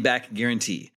money-back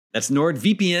guarantee. That's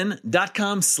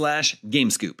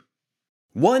nordvpn.com/gamescoop.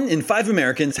 1 in 5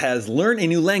 Americans has learn a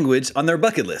new language on their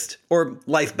bucket list, or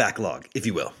life backlog, if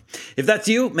you will. If that's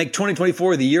you, make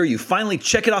 2024 the year you finally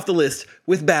check it off the list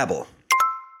with Babbel.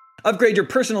 Upgrade your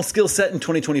personal skill set in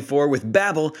 2024 with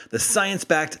Babbel, the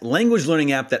science-backed language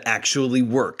learning app that actually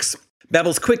works.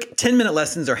 Babbel's quick 10-minute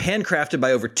lessons are handcrafted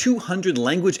by over 200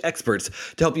 language experts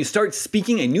to help you start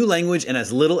speaking a new language in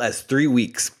as little as 3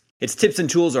 weeks. Its tips and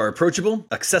tools are approachable,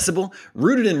 accessible,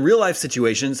 rooted in real-life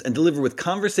situations, and deliver with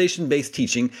conversation-based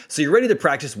teaching so you're ready to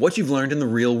practice what you've learned in the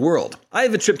real world. I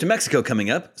have a trip to Mexico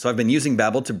coming up, so I've been using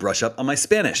Babbel to brush up on my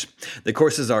Spanish. The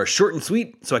courses are short and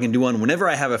sweet, so I can do one whenever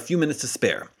I have a few minutes to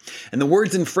spare. And the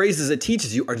words and phrases it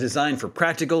teaches you are designed for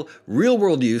practical,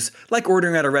 real-world use, like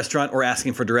ordering at a restaurant or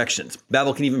asking for directions.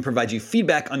 Babbel can even provide you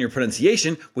feedback on your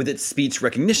pronunciation with its speech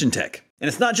recognition tech. And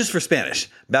it's not just for Spanish.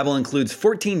 Babbel includes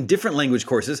 14 different language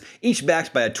courses, each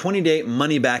backed by a 20-day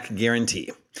money-back guarantee.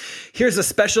 Here's a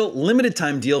special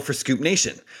limited-time deal for Scoop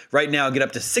Nation. Right now, get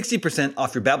up to 60%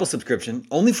 off your Babbel subscription,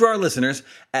 only for our listeners,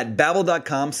 at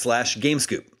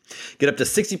babbel.com/gamescoop. Get up to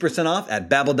 60% off at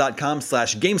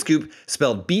babbel.com/gamescoop,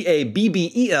 spelled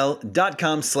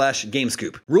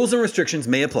BABBEL.com/gamescoop. Rules and restrictions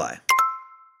may apply.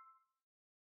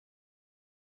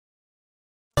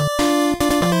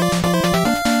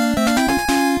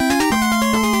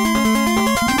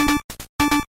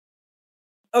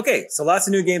 Okay, so lots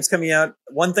of new games coming out.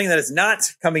 One thing that is not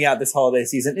coming out this holiday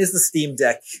season is the Steam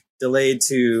Deck, delayed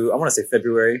to, I want to say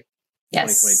February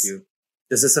 2022.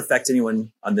 Does this affect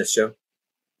anyone on this show?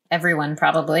 Everyone,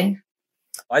 probably.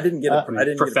 I didn't get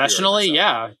professionally,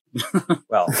 yeah.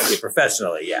 Well, okay,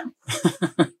 professionally, yeah.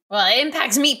 Well, it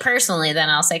impacts me personally, then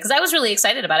I'll say, because I was really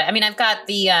excited about it. I mean, I've got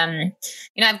the,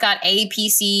 I've got a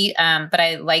PC, but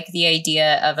I like the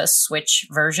idea of a Switch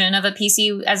version of a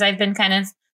PC, as I've been kind of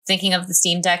thinking of the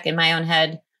Steam Deck in my own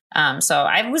head. So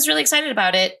I was really excited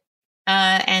about it.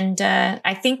 And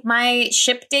I think my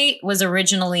ship date was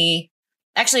originally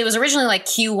like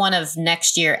Q1 of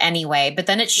next year anyway, but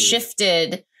then it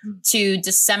shifted to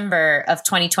December of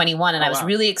 2021. And I was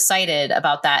really excited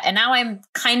about that. And now I'm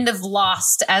kind of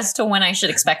lost as to when I should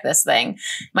expect this thing.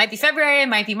 Might be February, it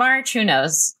might be March, who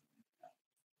knows?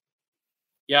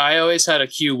 Yeah, I always had a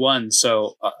Q1.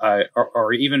 So I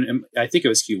think it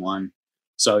was Q1.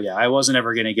 So yeah, I wasn't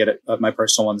ever going to get it, my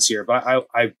personal one this year, but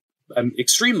I'm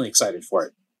extremely excited for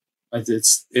it.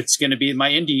 It's going to be my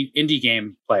indie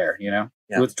game player,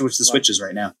 which the Switch is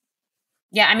right now.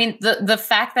 Yeah, I mean the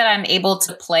fact that I'm able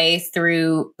to play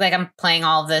through, like I'm playing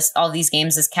all these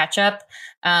games as catch up,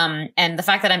 and the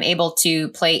fact that I'm able to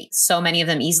play so many of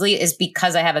them easily is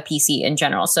because I have a PC in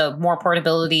general. So more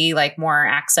portability, like more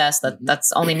access.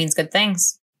 That's only means good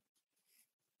things.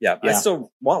 Yeah, I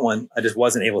still want one. I just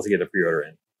wasn't able to get a pre-order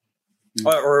in.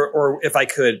 Or if I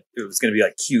could, it was going to be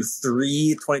like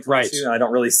Q3 2022. Right. And I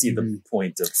don't really see the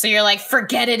point of. So you're like,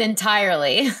 forget it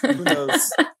entirely. Who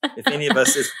knows if any of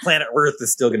us, if planet Earth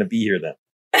is still going to be here then.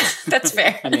 That's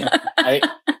fair. I mean,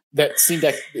 that Steam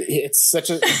Deck, it's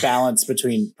such a balance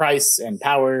between price and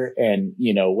power and,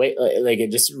 weight. Like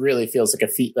it just really feels like a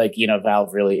feat. Like,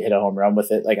 Valve really hit a home run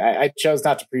with it. Like I chose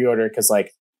not to pre-order because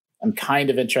like, I'm kind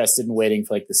of interested in waiting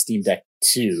for like the Steam Deck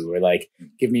 2 or like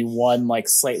give me one like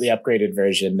slightly upgraded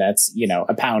version that's,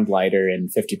 a pound lighter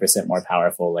and 50% more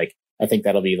powerful. Like I think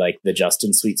that'll be like the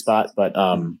Justin sweet spot. But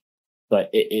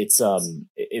it's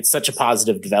such a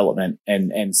positive development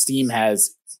and Steam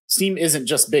isn't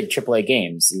just big AAA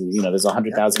games. There's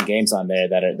 100,000 games on there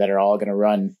that are all going to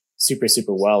run super,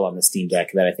 super well on the Steam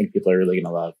Deck that I think people are really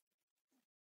going to love.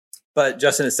 But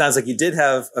Justin, it sounds like you did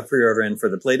have a pre-order in for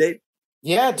the Playdate.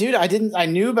 Yeah, dude, I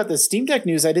knew about the Steam Deck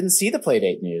news. I didn't see the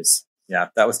Playdate news. Yeah,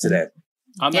 that was today.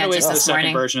 I'm going to wait for the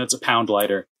second version. It's a pound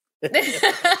lighter. The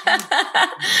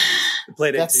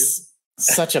Playdate That's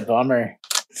such a bummer.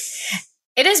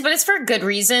 It is, but it's for a good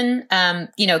reason.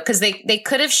 Because they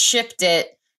could have shipped it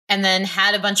and then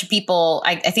had a bunch of people,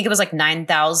 I think it was like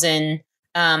 9,000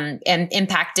 and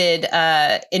impacted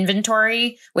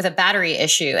inventory with a battery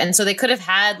issue. And so they could have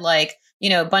had like,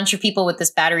 a bunch of people with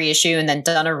this battery issue and then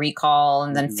done a recall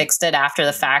and then fixed it after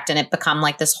the fact. And it become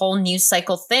like this whole news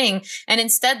cycle thing. And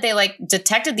instead they like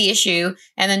detected the issue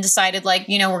and then decided like,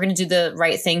 we're going to do the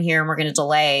right thing here. And we're going to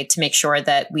delay to make sure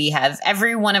that we have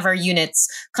every one of our units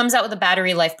comes out with a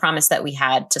battery life promise that we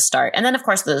had to start. And then of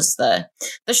course there's the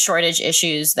shortage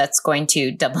issues that's going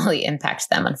to doubly impact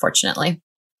them, unfortunately.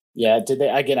 Yeah. Did they,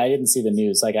 again, I didn't see the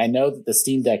news. Like I know that the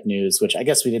Steam Deck news, which I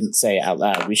guess we didn't say out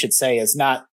loud, we should say is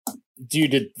not due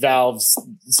to Valve's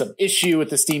some issue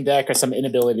with the Steam Deck or some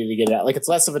inability to get it out. Like it's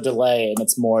less of a delay and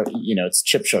it's more, it's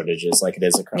chip shortages like it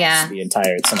is across the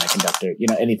entire semiconductor,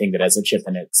 anything that has a chip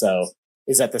in it. So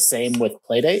is that the same with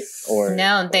Playdate or?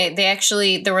 No, they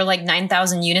actually, there were like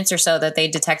 9,000 units or so that they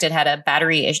detected had a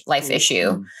battery life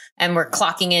issue and were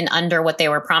clocking in under what they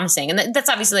were promising. And that's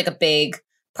obviously like a big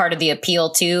part of the appeal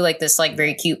too, like this like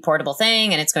very cute portable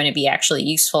thing and it's going to be actually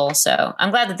useful. So I'm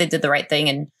glad that they did the right thing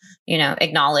and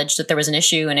acknowledged that there was an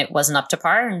issue and it wasn't up to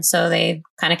par. And so they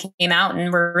kind of came out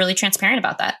and were really transparent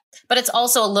about that. But it's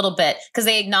also a little bit because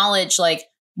they acknowledge like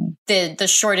the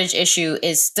shortage issue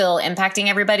is still impacting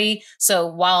everybody. So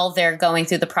while they're going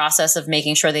through the process of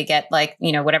making sure they get like,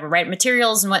 whatever right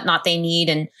materials and whatnot they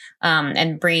need,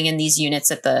 and bringing in these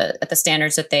units at the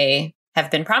standards that they have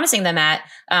been promising them at,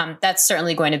 that's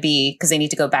certainly going to be, because they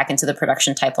need to go back into the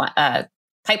production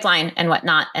pipeline and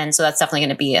whatnot. And so that's definitely going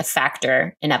to be a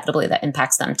factor inevitably that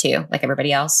impacts them too, like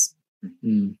everybody else.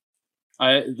 Mm-hmm.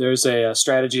 There's a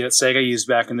strategy that Sega used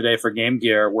back in the day for Game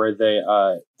Gear where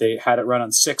they had it run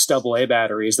on 6 AA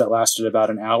batteries that lasted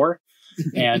about an hour.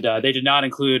 And they did not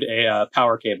include a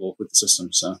power cable with the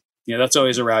system. So, that's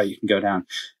always a route you can go down.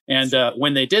 And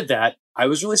when they did that, I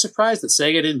was really surprised that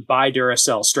Sega didn't buy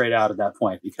Duracell straight out at that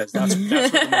point, because that's where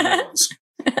the money was.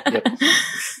 Yep.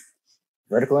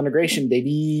 Vertical integration,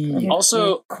 baby.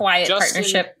 Also, quiet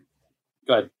partnership.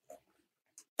 Go ahead.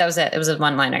 That was it. It was a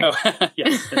one-liner. Oh,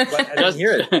 yeah. I didn't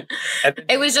hear it.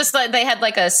 It was just like they had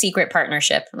like a secret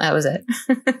partnership. That was it.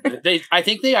 I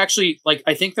think they actually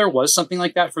I think there was something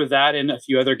like that for that and a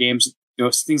few other games.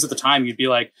 Things at the time you'd be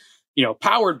like,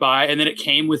 powered by, and then it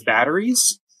came with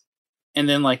batteries, and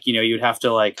then you'd have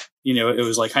to it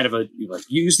was like kind of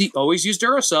always use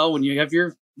Duracell when you have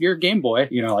your Game Boy,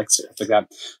 stuff like that.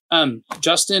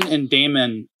 Justin and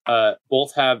Damon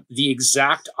both have the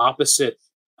exact opposite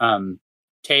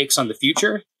takes on the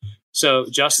future. So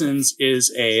Justin's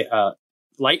is a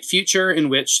light future in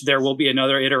which there will be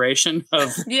another iteration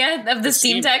of the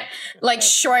Steam Deck,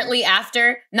 shortly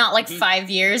after, not 5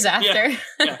 years after.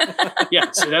 Yeah.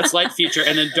 So that's light future,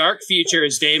 and then dark future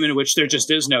is Damon, in which there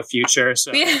just is no future.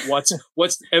 So what's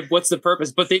the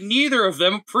purpose? But neither of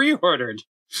them pre-ordered.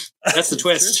 That's the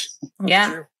twist.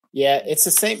 Yeah. Yeah, it's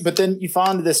the same. But then you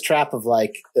fall into this trap of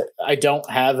I don't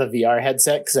have a VR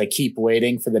headset because I keep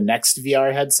waiting for the next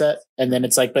VR headset. And then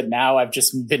it's but now I've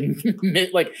just been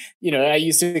I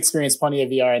used to experience plenty of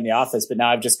VR in the office, but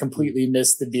now I've just completely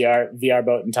missed the VR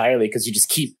boat entirely because you just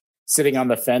keep sitting on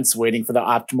the fence waiting for the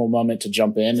optimal moment to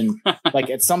jump in. And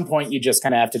at some point you just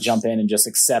kind of have to jump in and just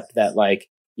accept that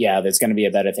there's going to be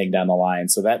a better thing down the line.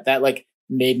 So that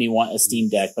made me want a Steam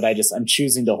Deck, but I'm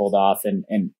choosing to hold off and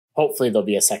hopefully there'll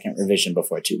be a second revision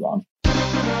before too long.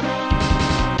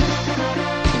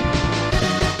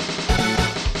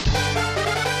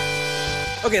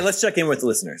 Okay, let's check in with the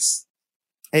listeners.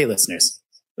 Hey, listeners.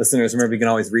 Listeners, remember you can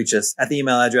always reach us at the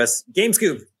email address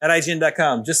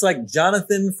gamescoop@ign.com, just like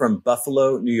Jonathan from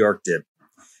Buffalo, New York did.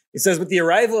 He says, with the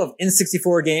arrival of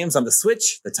N64 games on the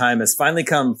Switch, the time has finally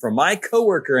come for my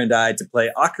coworker and I to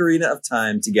play Ocarina of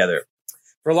Time together.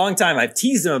 For a long time, I've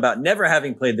teased him about never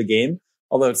having played the game,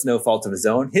 although it's no fault of his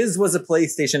own. His was a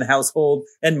PlayStation household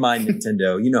and mine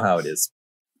Nintendo. You know how it is.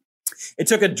 It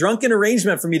took a drunken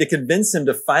arrangement for me to convince him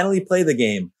to finally play the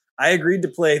game. I agreed to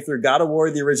play through God of War,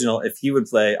 the original, if he would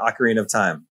play Ocarina of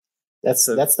Time. That's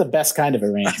the best kind of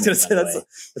arrangement. I was gonna say,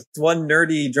 that's one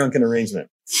nerdy drunken arrangement.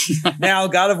 Now,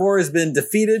 God of War has been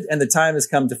defeated, and the time has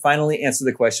come to finally answer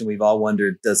the question we've all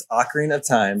wondered. Does Ocarina of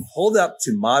Time hold up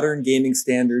to modern gaming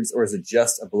standards, or is it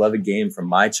just a beloved game from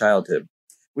my childhood?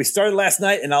 We started last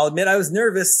night, and I'll admit I was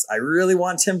nervous. I really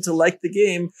want him to like the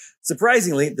game.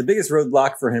 Surprisingly, the biggest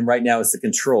roadblock for him right now is the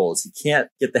controls. He can't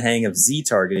get the hang of Z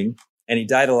targeting, and he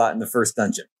died a lot in the first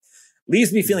dungeon.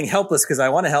 Leaves me feeling helpless because I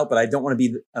want to help, but I don't want to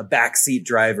be a backseat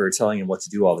driver telling him what to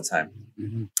do all the time.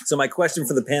 Mm-hmm. So my question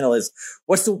for the panel is,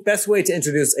 what's the best way to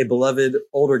introduce a beloved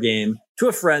older game to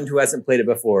a friend who hasn't played it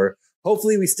before?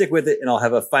 Hopefully we stick with it, and I'll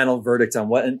have a final verdict on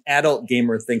what an adult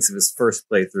gamer thinks of his first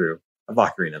playthrough of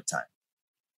Ocarina of Time.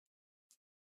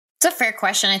 It's a fair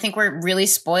question. I think we're really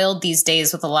spoiled these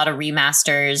days with a lot of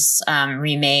remasters,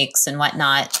 remakes and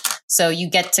whatnot. So you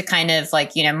get to kind of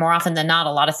more often than not,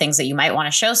 a lot of things that you might want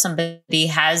to show somebody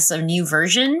has a new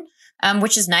version,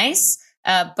 which is nice.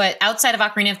 But outside of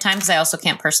Ocarina of Time, because I also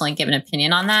can't personally give an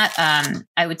opinion on that,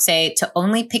 I would say to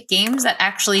only pick games that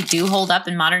actually do hold up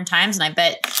in modern times. And I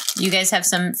bet you guys have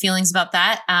some feelings about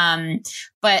that.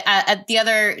 But the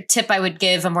other tip I would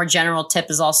give, a more general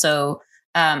tip, is also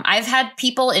I've had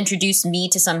people introduce me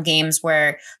to some games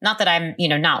where, not that I'm,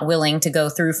 not willing to go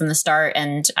through from the start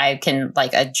and I can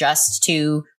adjust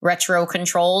to retro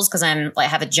controls because I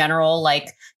have a general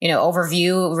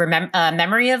overview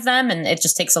memory of them, and it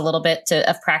just takes a little bit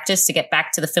of practice to get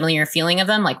back to the familiar feeling of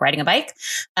them, like riding a bike.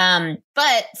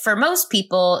 But for most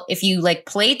people, if you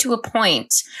play to a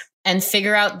point and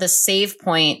figure out the save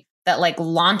point that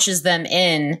launches them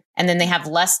in, and then they have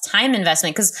less time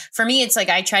investment. Because for me, it's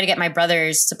I try to get my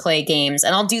brothers to play games,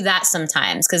 and I'll do that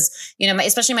sometimes because,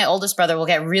 especially my oldest brother will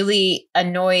get really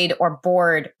annoyed or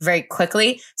bored very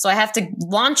quickly. So I have to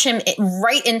launch him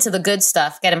right into the good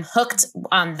stuff, get him hooked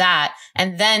on that.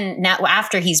 And then now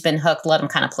after he's been hooked, let him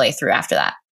kind of play through after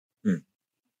that.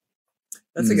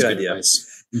 That's a good idea.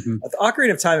 Mm-hmm. The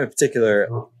Ocarina of Time in particular,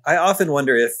 I often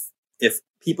wonder if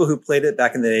people who played it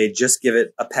back in the day just give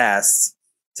it a pass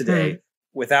today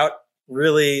without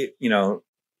really,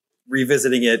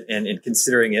 revisiting it and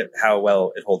considering it, how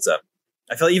well it holds up.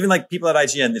 I feel even like people at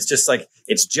IGN, it's just like,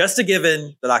 it's just a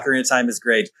given that Ocarina of Time is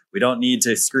great. We don't need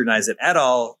to scrutinize it at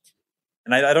all.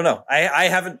 And I don't know. I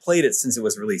haven't played it since it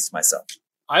was released myself.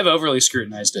 I've overly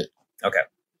scrutinized it. Okay.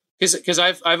 Because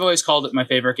I've always called it my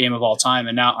favorite game of all time,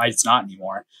 and now it's not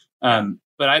anymore.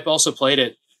 But I've also played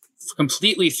it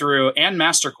completely through and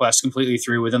Master Quest completely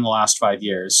through within the last 5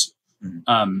 years.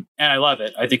 And I love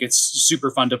it. I think it's super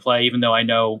fun to play, even though I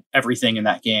know everything in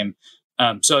that game.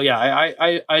 So yeah,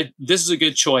 I this is a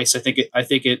good choice. I think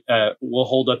it will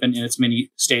hold up in its many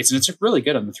states, and it's really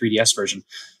good on the 3DS version.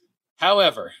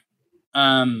 However,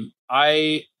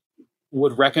 I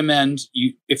would recommend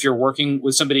you, if you're working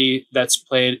with somebody that's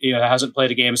played, hasn't played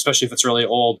a game, especially if it's really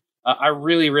old, I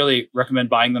really, really recommend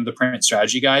buying them the print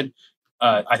strategy guide.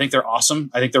 I think they're awesome.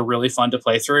 I think they're really fun to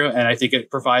play through. And I think it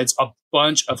provides a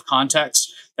bunch of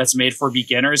context that's made for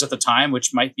beginners at the time,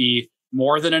 which might be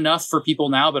more than enough for people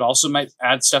now, but also might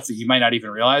add stuff that you might not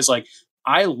even realize. Like,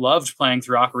 I loved playing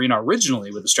through Ocarina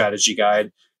originally with the strategy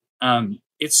guide.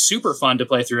 It's super fun to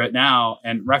play through it now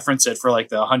and reference it for like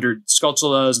the 100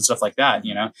 Skulltulas and stuff like that,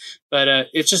 but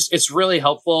it's really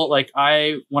helpful. Like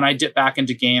when I dip back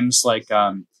into games, like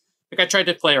I tried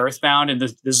to play Earthbound, and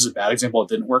this is a bad example. It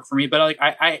didn't work for me, but like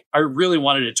I really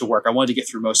wanted it to work. I wanted to get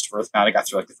through most of Earthbound. I got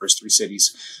through like the first 3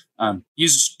 cities.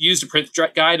 Used a print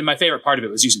guide, and my favorite part of it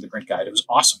was using the print guide. It was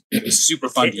awesome. It was super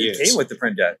fun to use. It came with the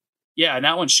print guide. Yeah, and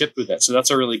that one shipped with it. So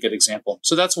that's a really good example.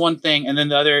 So that's one thing. And then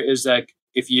the other is that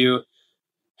if you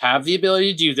have the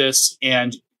ability to do this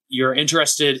and you're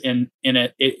interested in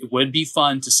it, it would be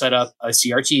fun to set up a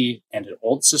CRT and an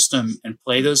old system and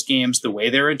play those games the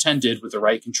way they're intended with the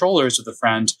right controllers with a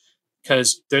friend,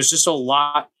 because there's just a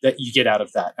lot that you get out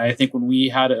of that. And I think when we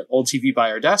had an old TV by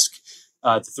our desk,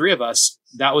 the 3 of us,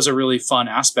 that was a really fun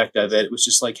aspect of it. It was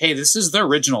just like, hey, this is the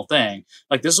original thing.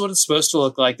 Like, this is what it's supposed to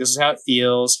look like. This is how it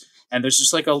feels. And there's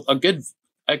just like a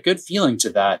good feeling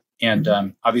to that. And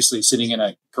obviously sitting in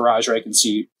a garage where I can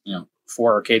see,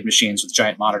 4 arcade machines with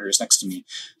giant monitors next to me.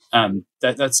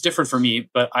 That's different for me,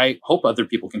 but I hope other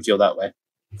people can feel that way.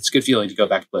 It's a good feeling to go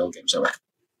back to play old games that way.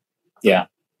 Yeah.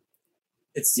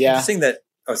 It's interesting that,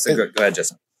 go ahead,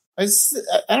 Justin. I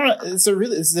don't know.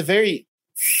 It's a very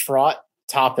fraught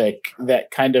topic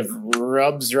that kind of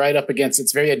rubs right up against,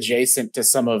 it's very adjacent to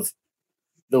some of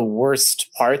the worst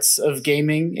parts of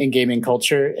gaming and gaming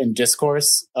culture and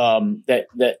discourse,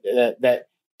 that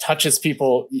touches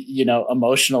people,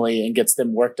 emotionally and gets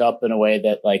them worked up in a way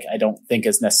that, like, I don't think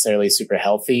is necessarily super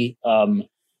healthy.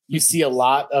 You see a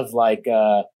lot of like,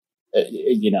 I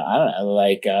don't know,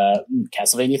 like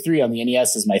Castlevania 3 on the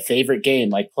NES is my favorite game.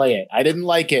 Like, play it. I didn't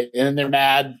like it, and then they're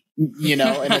mad,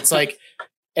 and it's like,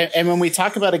 and when we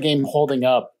talk about a game holding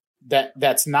up,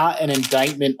 that's not an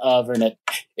indictment of,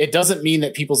 it doesn't mean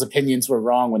that people's opinions were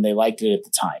wrong when they liked it at the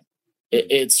time.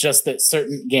 It's just that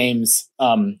certain games,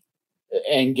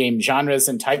 and game genres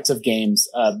and types of games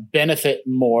benefit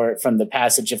more from the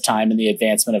passage of time and the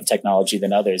advancement of technology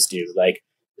than others do. Like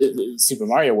Super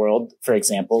Mario World, for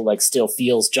example, like still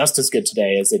feels just as good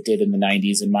today as it did in the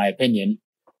 90s, in my opinion.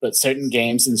 But certain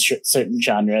games and certain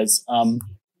genres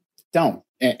don't.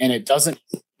 And it doesn't,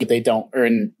 they don't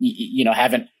earn,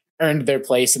 haven't earned their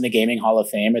place in the Gaming Hall of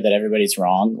Fame, or that everybody's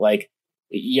wrong. Like,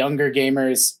 younger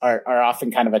gamers are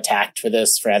often kind of attacked for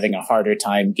this, for having a harder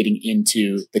time getting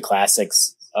into the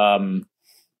classics. And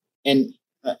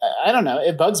I don't know,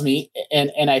 it bugs me.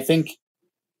 And I think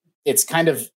it's kind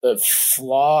of a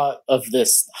flaw of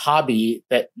this hobby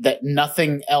that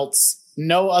nothing else,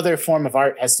 no other form of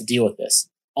art has to deal with this.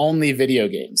 Only video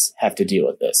games have to deal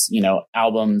with this,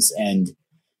 albums and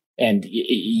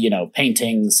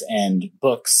paintings and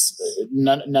books.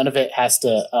 None of it has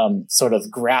to sort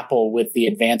of grapple with the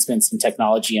advancements in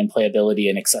technology and playability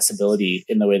and accessibility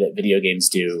in the way that video games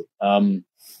do. And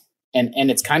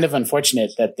it's kind of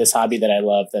unfortunate that this hobby that I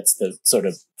love, that's the sort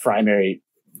of primary,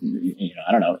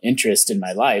 interest in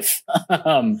my life,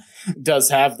 does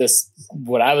have this,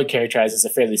 what I would characterize as a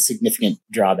fairly significant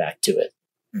drawback to it.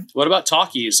 What about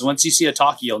talkies? Once you see a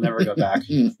talkie, you'll never go back.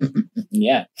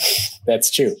 Yeah,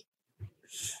 that's true.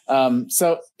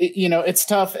 So it's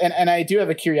tough. And I do have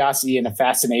a curiosity and a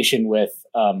fascination with,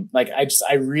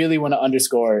 I really want to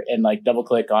underscore and like double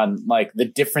click on like the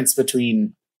difference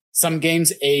between some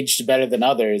games aged better than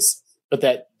others, but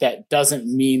that doesn't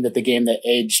mean that the game that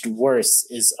aged worse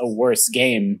is a worse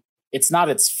game. It's not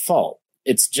its fault.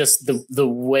 It's just the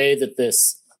way that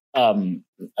this,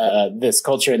 this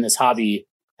culture and this hobby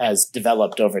has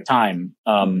developed over time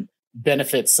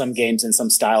benefits some games and some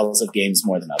styles of games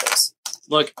more than others.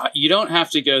 Look, you don't have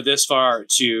to go this far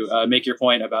to make your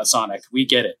point about Sonic. We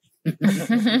get it.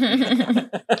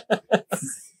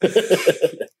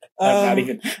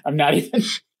 I'm not even.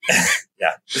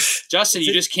 Yeah. Justin,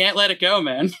 you just can't let it go,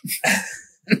 man.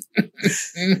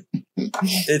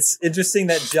 It's interesting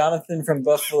that Jonathan from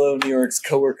Buffalo, New York's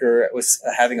coworker was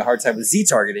having a hard time with Z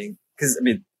targeting because, I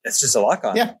mean, it's just a lock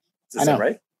on. Yeah. Is that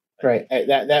right? Right.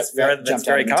 That's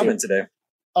very common today.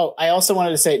 Oh, I also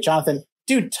wanted to say, Jonathan,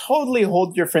 dude, totally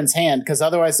hold your friend's hand because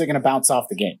otherwise they're going to bounce off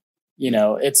the game. You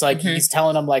know, it's like he's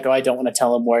telling them like, oh, I don't want to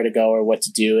tell him where to go or what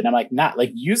to do. And I'm like, not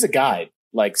like use a guide.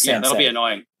 Like Sam that'll said. be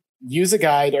annoying. Use a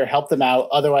guide or help them out.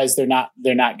 Otherwise they're not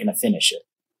going to finish it.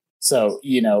 So,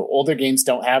 you know, older games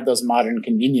don't have those modern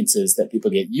conveniences that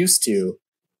people get used to.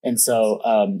 And so,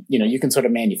 you know, you can sort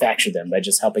of manufacture them by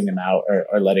just helping them out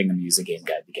or letting them use a game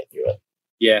guide to get through it.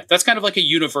 Yeah, that's kind of like a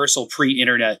universal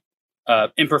pre-internet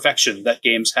imperfection that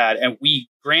games had. And we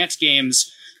grant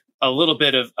games a little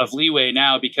bit of leeway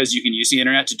now because you can use the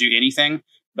internet to do anything.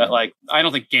 But like, I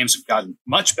don't think games have gotten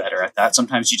much better at that.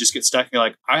 Sometimes you just get stuck. You're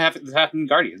like, I have it happen in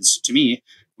Guardians to me,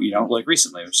 you know, like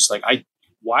recently. It was just like,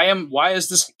 why is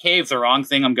this cave the wrong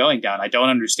thing I'm going down? I don't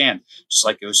understand. Just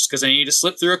like, it was just because I needed to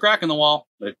slip through a crack in the wall,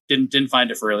 but didn't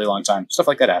find it for a really long time. Stuff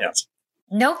like that happens.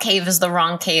 Yeah. No cave is the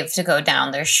wrong cave to go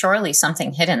down. There's surely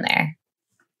something hidden there.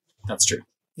 That's true.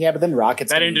 Yeah, but then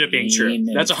Rocket's that ended up being true.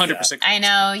 That's 100%. I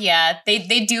know. Yeah,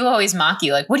 they do always mock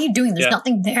you. Like, what are you doing? There's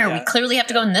nothing there. Yeah. We clearly have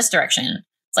to go in this direction.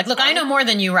 It's like, look, I know more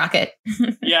than you, Rocket.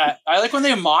 Yeah, I like when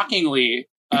they mockingly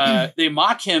they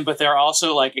mock him, but they're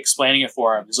also like explaining it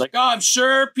for him. He's like, oh, I'm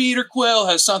sure Peter Quill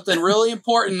has something really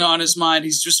important on his mind.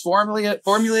 He's just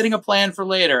formulating a plan for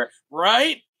later,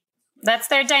 right? That's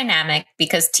their dynamic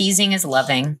because teasing is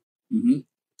loving. Mm-hmm.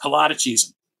 A lot of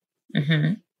teasing.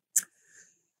 Mm-hmm.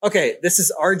 Okay, this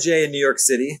is RJ in New York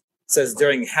City. It says,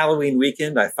 during Halloween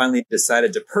weekend, I finally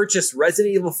decided to purchase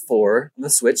Resident Evil 4 on the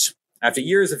Switch after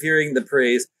years of hearing the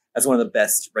praise as one of the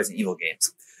best Resident Evil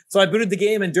games. So I booted the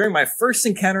game, and during my first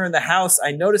encounter in the house,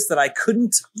 I noticed that I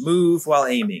couldn't move while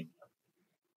aiming.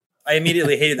 I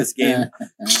immediately hated this game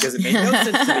because it made no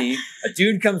sense to me. A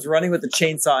dude comes running with a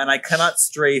chainsaw, and I cannot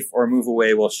strafe or move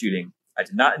away while shooting. I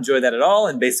did not enjoy that at all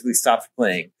and basically stopped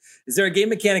playing. Is there a game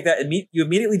mechanic that you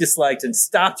immediately disliked and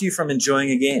stopped you from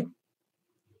enjoying a game?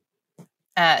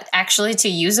 Actually, to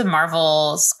use a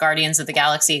Marvel's Guardians of the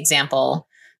Galaxy example,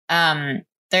 okay,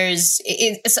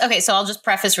 so I'll just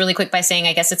preface really quick by saying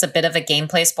I guess it's a bit of a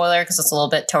gameplay spoiler because it's a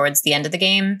little bit towards the end of the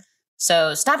game.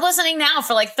 So stop listening now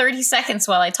for like 30 seconds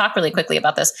while I talk really quickly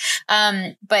about this.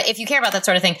 But if you care about that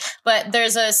sort of thing, but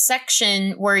there's a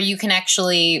section where you can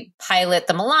actually pilot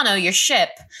the Milano, your ship.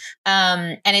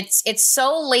 And it's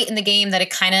so late in the game that it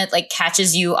kind of like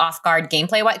catches you off guard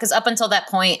gameplay wise. Because up until that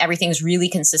point, everything's really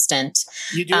consistent.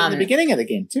 You do in the beginning of the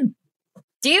game too.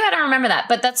 Do you? I don't remember that,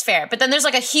 but that's fair. But then there's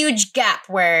like a huge gap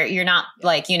where you're not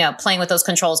like, you know, playing with those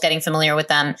controls, getting familiar with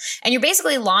them. And you're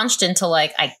basically launched into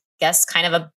like, I guess, kind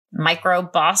of a micro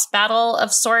boss battle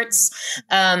of sorts.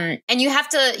 And you have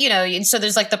to, you know, so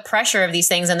there's like the pressure of these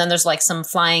things. And then there's like some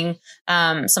flying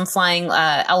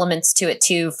elements to it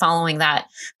too, following that.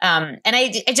 And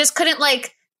I just couldn't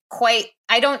like quite,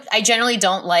 I generally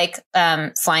don't like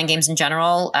flying games in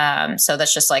general. So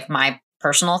that's just like my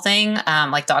personal thing,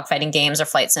 like dogfighting games or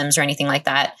flight sims or anything like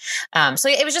that. So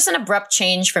it was just an abrupt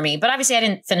change for me, but obviously I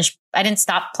didn't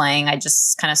stop playing. I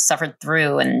just kind of suffered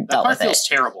through and dealt with it. That part feels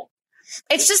terrible.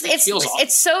 It's just,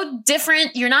 it's so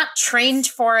different. You're not trained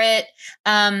for it.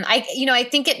 I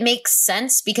think it makes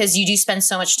sense because you do spend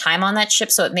so much time on that ship.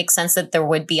 So it makes sense that there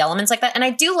would be elements like that. And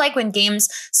I do like when games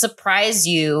surprise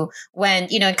you when,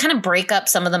 you know, kind of break up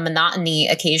some of the monotony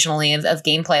occasionally of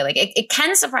gameplay. Like it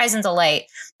can surprise and delight.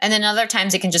 And then other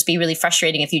times it can just be really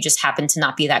frustrating if you just happen to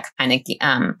not be that kind of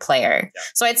player. Yeah.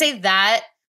 So I'd say that,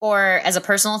 or as a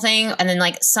personal thing, and then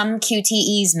like some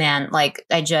QTEs, man, like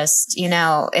I just, you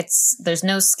know, there's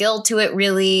no skill to it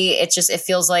really. It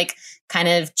feels like kind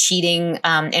of cheating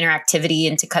interactivity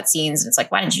into cutscenes. And it's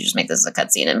like, why didn't you just make this a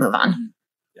cutscene and move on?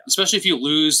 Yeah. Especially if you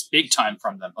lose big time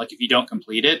from them. Like if you don't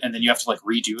complete it and then you have to like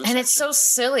redo it. And it's so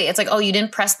silly. It's like, oh, you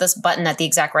didn't press this button at the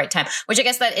exact right time, which I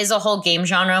guess that is a whole game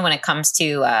genre when it comes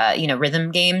to,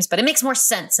 rhythm games, but it makes more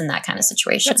sense in that kind of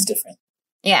situation. That's different.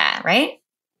 Yeah. Right.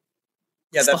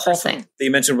 Yeah, the whole thing that you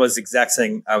mentioned was the exact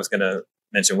thing I was going to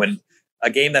mention. When a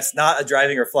game that's not a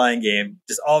driving or flying game,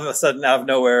 just all of a sudden out of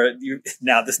nowhere,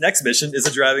 now this next mission is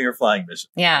a driving or flying mission.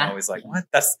 Yeah, I'm always like, what?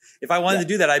 If I wanted to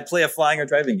do that, I'd play a flying or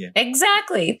driving game.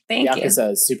 Exactly. Thank you.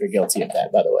 Yakuza is super guilty of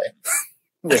that, by the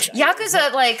way.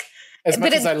 Yakuza, like, As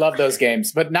much as I love those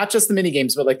games, but not just the mini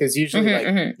games, but like there's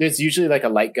usually like a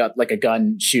light gun, like a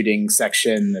gun shooting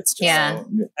section. That's just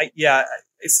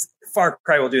it's Far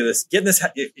Cry will do this. Get in this.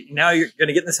 Now you're going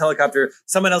to get in this helicopter.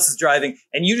 Someone else is driving,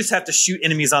 and you just have to shoot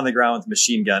enemies on the ground with a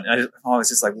machine gun. And I was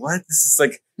just like, what? This is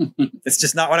like, it's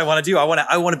just not what I want to do. I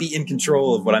want to be in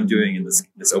control of what I'm doing in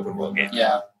this open world game.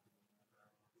 Yeah.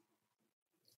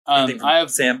 I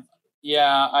have Sam.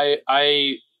 Yeah, I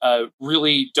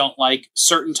really don't like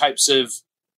certain types of.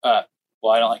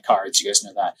 Well, I don't like cards. You guys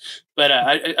know that, but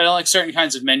I don't like certain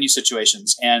kinds of menu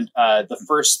situations. And the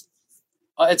first.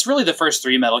 It's really the first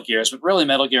 3 Metal Gears, but really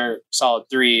Metal Gear Solid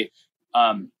 3.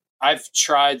 I've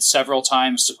tried several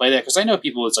times to play that because I know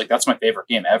people. It's like that's my favorite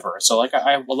game ever. So like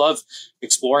I love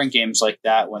exploring games like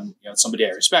that when somebody I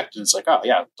respect and it's like, oh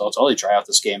yeah, I'll totally try out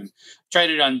this game. Tried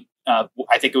it on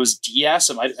I think it was DS.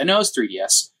 I know it was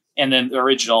 3DS and then the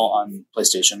original on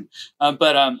PlayStation.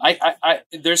 But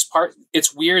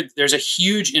it's weird. There's a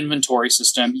huge inventory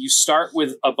system. You start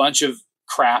with a bunch of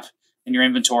crap in your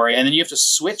inventory, and then you have to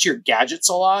switch your gadgets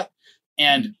a lot,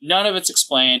 and none of it's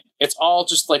explained. It's all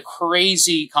just like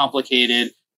crazy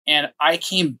complicated. And I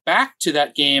came back to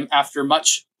that game after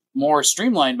much more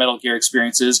streamlined Metal Gear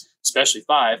experiences, especially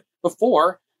 5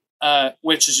 before,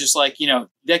 which is just like,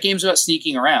 that game's about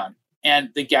sneaking around, and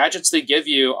the gadgets they give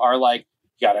you are like,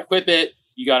 you got to equip it.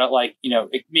 You got to like,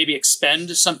 maybe expend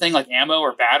something like ammo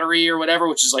or battery or whatever,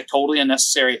 which is like totally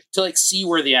unnecessary to like see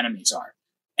where the enemies are.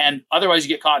 And otherwise you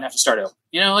get caught and have to start over.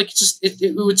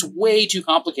 It's way too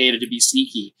complicated to be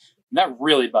sneaky. And that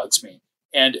really bugs me.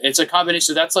 And it's a combination.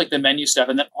 So that's like the menu stuff.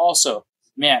 And then also,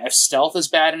 man, if stealth is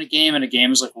bad in a game and a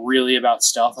game is like really about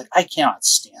stealth, like I cannot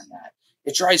stand that.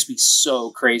 It drives me so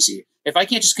crazy. If I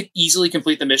can't just easily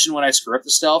complete the mission when I screw up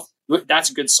the stealth, that's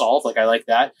a good solve. Like I like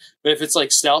that. But if it's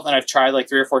like stealth and I've tried like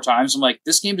 3 or 4 times, I'm like,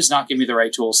 this game does not give me the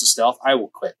right tools to stealth. I will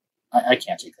quit. I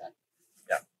can't take that.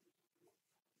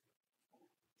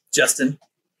 Justin,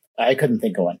 I couldn't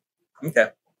think of one. Okay,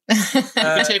 you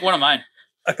can take one of mine.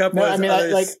 A couple.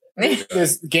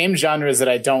 There's game genres that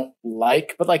I don't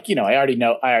like, but like I already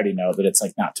know that it's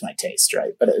like not to my taste,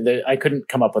 right? But I couldn't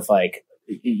come up with like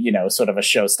sort of a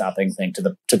show-stopping thing to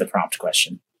the prompt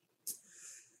question.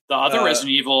 The other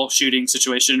Resident Evil shooting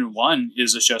situation 1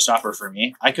 is a showstopper for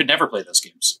me. I could never play those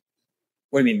games.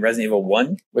 What do you mean, Resident Evil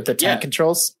 1 with the tank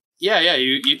controls? Yeah.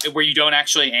 You where you don't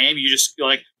actually aim, you just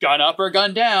like gun up or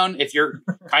gun down. If you're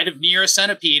kind of near a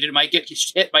centipede, it might get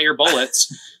hit by your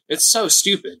bullets. It's so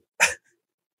stupid.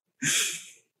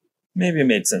 Maybe it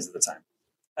made sense at the time.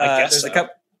 I guess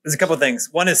there's a couple of things.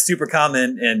 One is super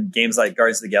common, and games like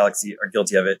Guardians of the Galaxy are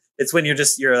guilty of it. It's when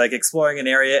you're like exploring an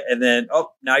area, and then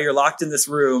now you're locked in this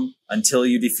room until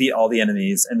you defeat all the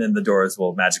enemies, and then the doors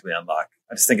will magically unlock.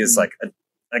 I just think it's like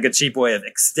a cheap way of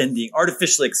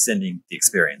artificially extending the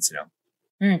experience,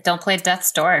 Don't play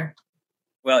Death's Door.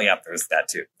 Well, yeah, there's that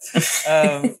too.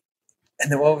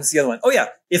 And then what was the other one? Oh yeah,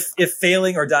 if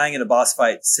failing or dying in a boss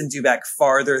fight sends you back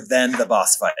farther than the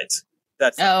boss fight.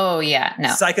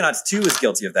 Psychonauts 2 is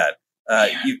guilty of that.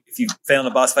 If you fail in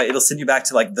a boss fight, it'll send you back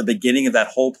to like the beginning of that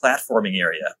whole platforming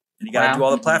area, and you got to do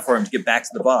all the platform to get back to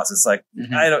the boss. It's like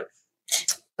I don't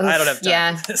have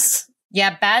time for this.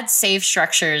 Yeah, bad save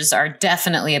structures are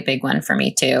definitely a big one for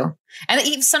me too.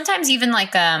 And sometimes even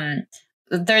like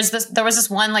there was this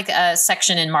one like a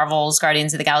section in Marvel's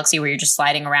Guardians of the Galaxy where you're just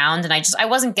sliding around, and I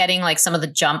wasn't getting like some of the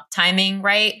jump timing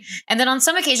right. And then on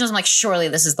some occasions I'm like, surely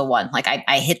this is the one. Like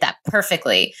I hit that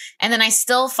perfectly, and then I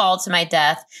still fall to my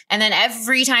death. And then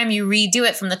every time you redo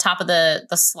it from the top of the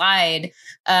slide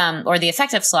or the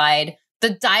effective slide, the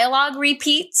dialogue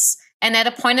repeats. And at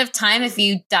a point of time, if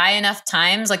you die enough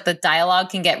times, like the dialogue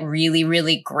can get really,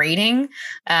 really grating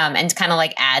and kind of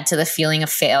like add to the feeling of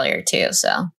failure too.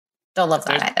 So don't love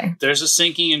that either. There's a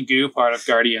sinking and goo part of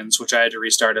Guardians, which I had to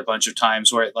restart a bunch of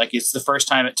times where it's the first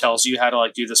time it tells you how to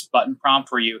like do this button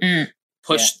prompt where you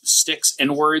push sticks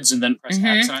inwards and then press X.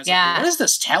 And I was like, what is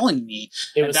this telling me?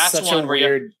 That's such a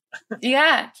weird...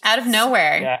 out of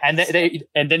nowhere. Yeah,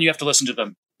 and then you have to listen to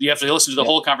them. You have to listen to the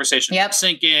whole conversation. Yep.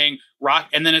 Sinking,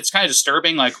 and then it's kind of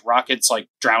disturbing, like Rocket's like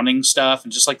drowning stuff,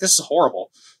 and just like this is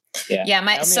horrible. Yeah. Yeah. I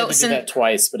only had to do that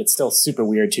twice, but it's still super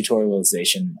weird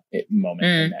tutorialization moment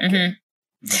in that game.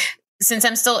 Since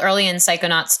I'm still early in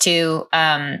Psychonauts 2,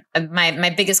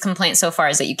 my biggest complaint so far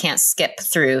is that you can't skip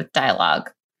through dialogue.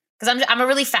 Because I'm a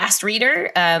really fast reader,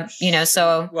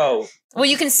 so well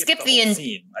you can skip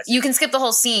you can skip the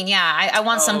whole scene. Yeah, I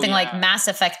want something like Mass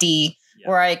Effect-y.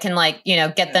 Where I can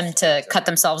get them to cut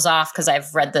themselves off because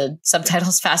I've read the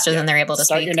subtitles faster than they're able to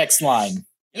start speak. Your next line.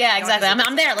 Yeah, exactly.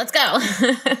 I'm there. Let's go.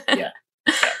 Yeah,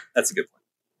 that's a good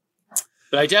point.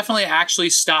 But I definitely actually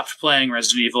stopped playing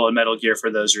Resident Evil and Metal Gear for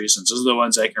those reasons. Those are the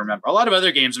ones I can remember. A lot of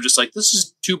other games I'm just like, this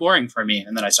is too boring for me,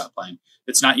 and then I stopped playing.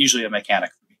 It's not usually a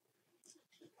mechanic for me.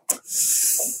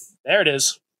 There it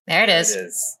is. There it is. It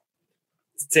is.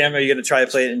 Sam, are you going to try to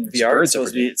play it in VR? It's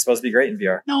supposed to be great in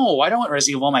VR. No, I don't want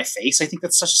Resident Evil on my face. I think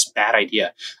that's such a bad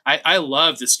idea. I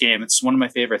love this game. It's one of my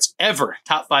favorites ever.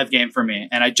 Top 5 game for me.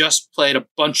 And I just played a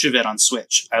bunch of it on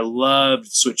Switch. I loved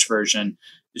the Switch version.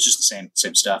 It's just the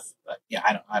same stuff. But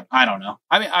yeah, I don't know.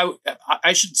 I mean,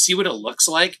 I should see what it looks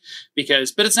like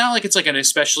but it's not like it's like an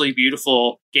especially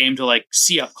beautiful game to like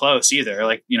see up close either.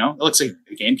 Like, you know, it looks like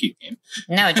a GameCube game.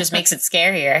 No, it just makes it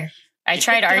scarier. I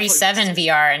tried RE7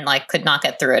 VR and like could not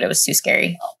get through it. It was too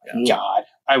scary. Oh my God.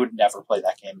 I would never play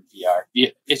that game in VR.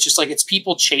 It's just like it's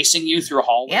people chasing you through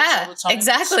hallways all the time.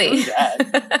 Exactly.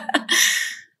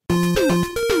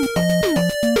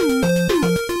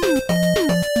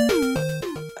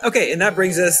 Okay, and that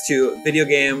brings us to Video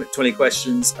Game 20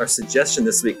 Questions. Our suggestion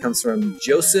this week comes from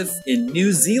Joseph in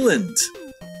New Zealand.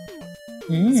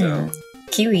 So,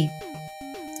 Kiwi.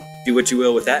 do what you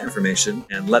will with that information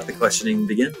and let the questioning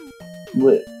begin.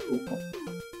 What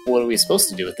are we supposed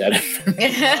to do with that?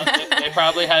 They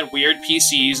probably had weird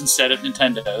PCs instead of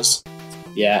Nintendos.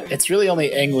 Yeah, it's really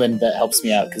only England that helps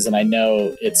me out because then I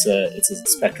know it's a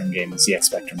Spectrum game, a ZX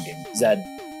Spectrum game.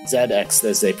 ZX,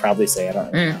 as they probably say. I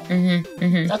don't know.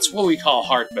 That's what we call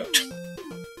hard mode.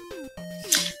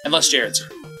 Unless Jared's here.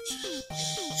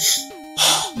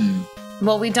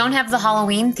 Well, we don't have the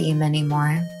Halloween theme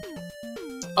anymore.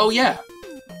 Oh, yeah.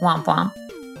 Womp womp.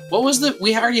 What was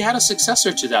we already had a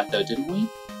successor to that, though, didn't we?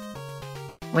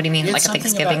 What do you mean, like a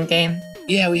Thanksgiving game?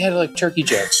 Yeah, we had like turkey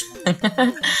jokes.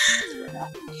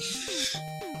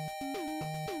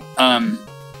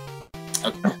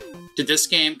 Okay. Did this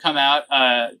game come out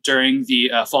during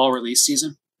the fall release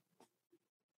season?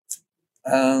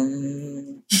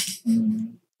 That's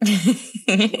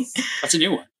a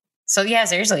new one. So yeah,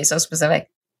 seriously, so specific.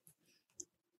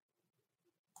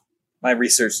 My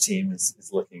research team is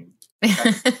looking.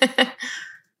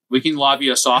 We can lobby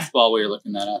a softball while you're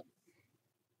looking that up.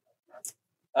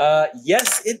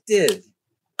 Yes, it did.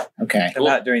 Okay. Come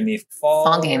out during the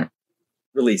fall game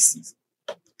release season.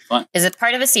 Fun. Is it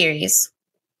part of a series?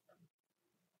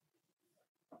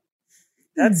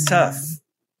 That's tough.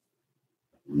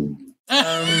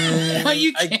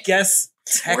 I guess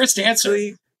Worst answer.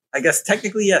 I guess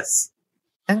technically yes.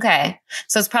 Okay,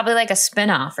 so it's probably like a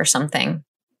spin-off or something.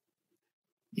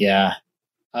 Yeah.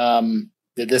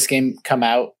 Did this game come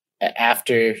out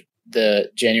after the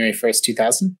January 1st,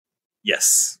 2000?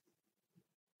 Yes.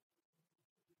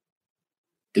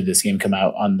 Did this game come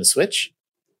out on the Switch?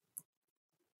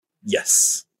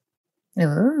 Yes.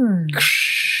 Ooh.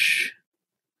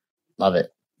 Love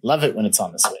it. Love it when it's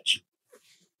on the Switch.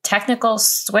 Technical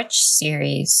Switch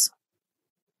series.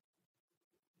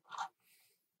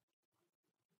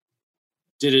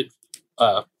 Did it,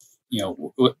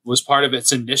 was part of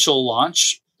its initial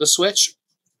launch the Switch?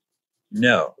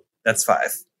 No, that's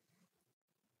 5.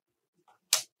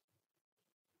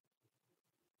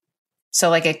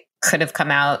 So like it could have come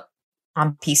out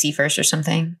on PC first or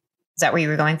something? Is that what you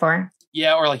were going for?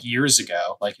 Yeah, or like years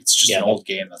ago. Like it's just an old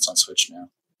game that's on Switch now.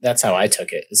 That's how I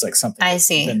took it. It's like something I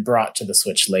see. Been brought to the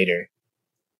Switch later.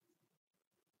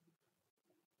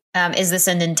 Is this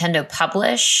a Nintendo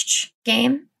published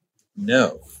game?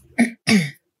 No.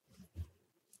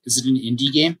 Is it an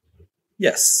indie game?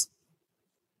 Yes.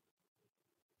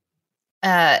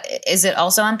 Is it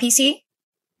also on PC?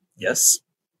 Yes.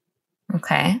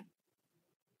 Okay.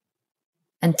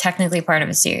 And technically part of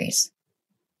a series.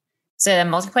 Is it a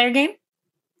multiplayer game?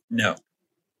 No.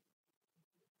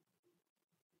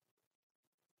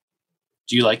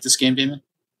 Do you like this game, Damon?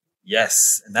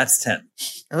 Yes, and that's 10.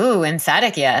 Ooh,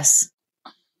 emphatic yes.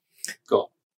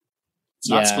 Cool. It's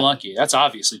not Spelunky. That's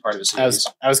obviously part of a series.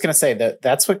 I was going to say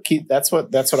that's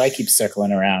what I keep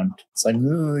circling around. It's like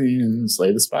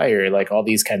Slay the Spire, like all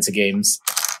these kinds of games.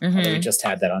 Mm-hmm. We just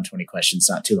had that on 20 Questions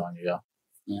not too long ago.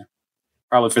 Yeah,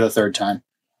 probably for the third time.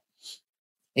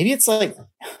 Maybe it's like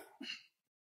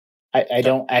I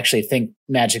don't actually think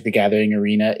Magic the Gathering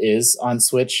Arena is on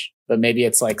Switch, but maybe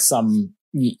it's like some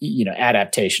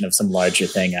adaptation of some larger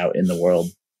thing out in the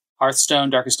world. Hearthstone,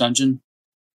 Darkest Dungeon.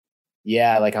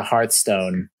 Yeah, like a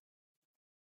Hearthstone.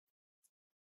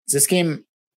 Is this game?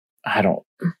 I don't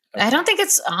think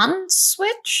it's on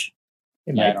Switch.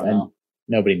 It might. I don't know.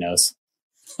 Nobody knows.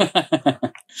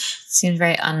 Seems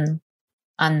very on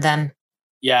them.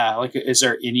 Yeah, like is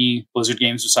there any Blizzard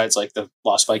games besides like the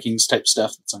Lost Vikings type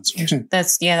stuff that's on Switch?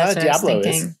 That's what I was Diablo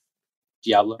thinking. is.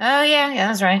 Diablo. Oh yeah,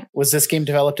 that's right. Was this game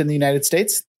developed in the United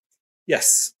States?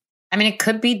 Yes. I mean, it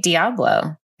could be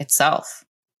Diablo itself.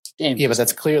 Yeah, but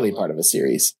that's clearly part of a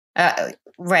series.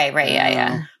 Right.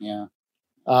 Yeah.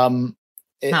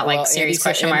 Not like series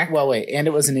question mark. Well, wait, and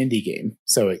it was an indie game,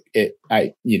 so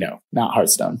not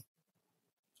Hearthstone.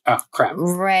 Oh crap!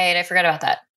 Right, I forgot about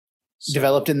that.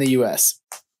 Developed in the U.S.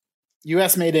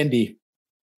 U.S. made indie.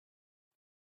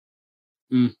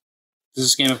 Is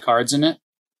this game of cards in it?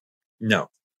 No.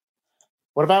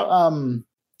 What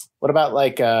about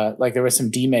like there were some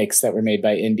demakes that were made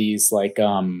by indies like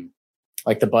the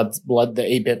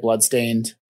 8-bit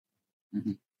Bloodstained,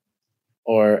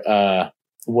 or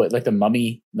the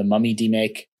Mummy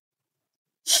demake.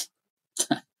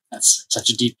 That's such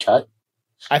a deep cut.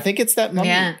 I think it's that Mummy.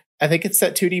 Yeah. I think it's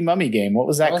that 2D Mummy game. What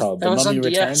was that called? The Mummy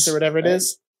Returns or whatever it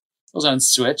is. It was on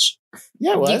Switch.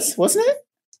 Yeah, it was, wasn't it?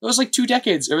 It was like 2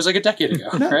 decades. It was like a decade ago,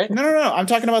 right? No. I'm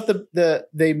talking about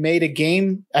they made a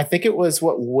game. I think it was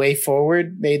Way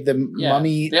Forward made the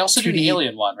Mummy. They also 2D. did the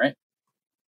Alien one, right?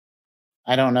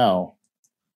 I don't know.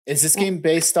 Is this game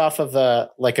based off of a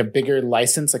bigger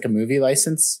license, like a movie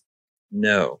license?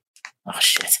 No. Oh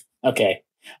shit. Okay.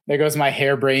 There goes my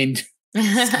harebrained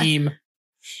scheme.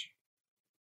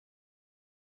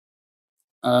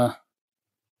 Oh,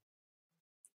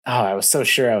 I was so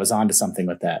sure I was onto something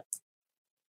with that.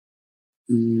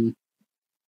 We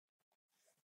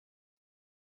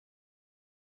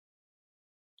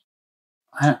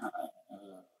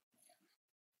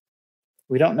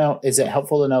don't know. Is it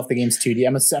helpful to know if the game's 2D?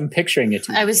 I'm picturing a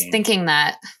 2D. I was thinking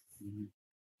that.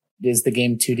 Is the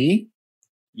game 2D?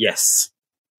 Yes.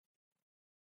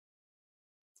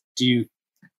 Should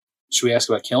we ask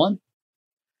about killing?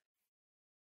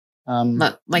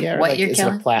 What you're is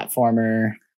killing? It a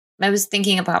platformer? I was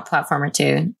thinking about platformer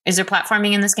too. Is there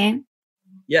platforming in this game?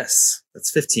 Yes. That's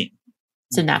 15.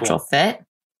 It's a natural fit.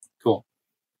 Cool.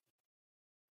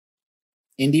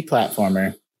 Indie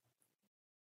platformer.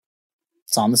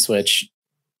 It's on the Switch.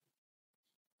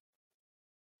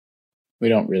 We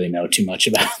don't really know too much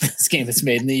about this game. It's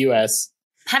made in the US.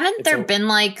 Haven't there been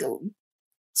like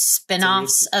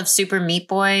spin-offs of Super Meat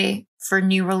Boy for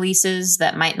new releases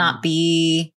that might not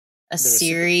be a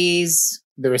series?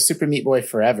 There was Super Meat Boy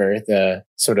Forever, the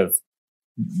sort of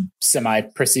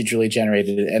semi-procedurally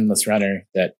generated endless runner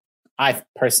that I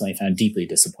personally found deeply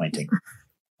disappointing.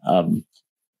 But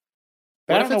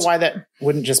I don't know why that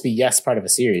wouldn't just be part of a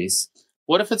series.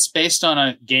 What if it's based on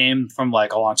a game from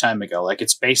like a long time ago? Like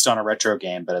it's based on a retro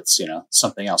game, but it's,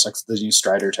 something else, like the new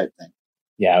Strider type thing.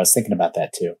 Yeah, I was thinking about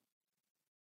that too.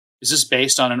 Is this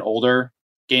based on an older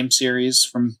game series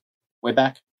from way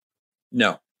back?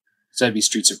 No. So that'd be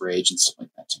Streets of Rage and stuff like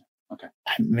that too. Okay.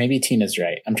 Maybe Tina's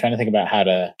right. I'm trying to think about how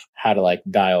to like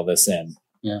dial this in.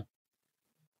 Yeah.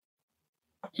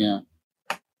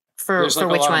 For which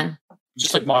one?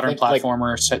 Just like modern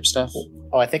platformer type stuff.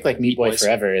 Oh, I think like Meat Boy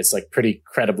Forever is like a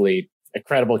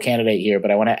credible candidate here,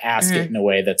 but I want to ask it in a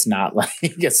way that's not like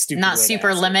a stupid. Not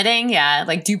super limiting. Yeah.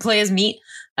 Like, do you play as meat?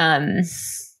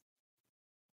 Those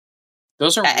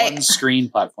are one screen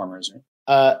platformers,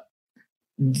 right?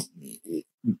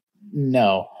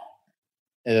 No.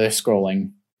 They're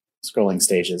scrolling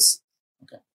stages.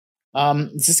 Okay.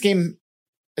 This game,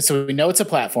 so we know it's a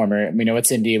platformer, we know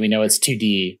it's indie, we know it's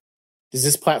 2D. Does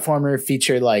this platformer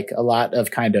feature like a lot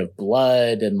of kind of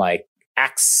blood and like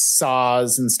axe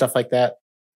saws and stuff like that?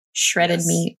 Shredded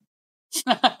meat.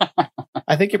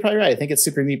 I think you're probably right. I think it's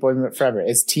Super Meat Boy Forever.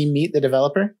 Is Team Meat the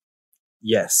developer?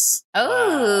 Yes.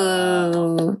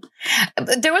 Oh.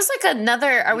 There was like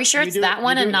another, are we sure it's that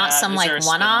one and not some like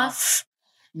one-off?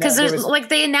 Because there's like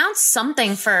they announced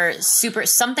something for Super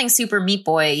Meat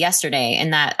Boy yesterday in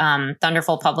that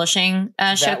Thunderful Publishing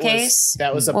showcase.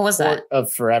 That was a what was port that?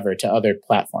 Of Forever to other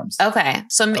platforms. Okay,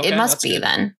 so it must be good.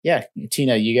 Then. Yeah,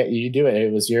 Tina, you do it.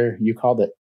 It was you called it.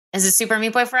 Is it Super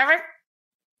Meat Boy Forever?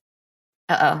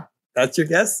 Uh-oh. That's your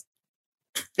guess?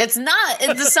 It's not.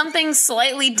 It's something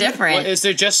slightly different. What, is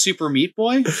there just Super Meat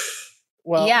Boy?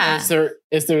 Well, yeah.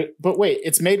 Is there? But wait,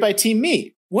 it's made by Team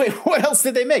Meat. Wait, what else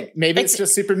did they make? Maybe it's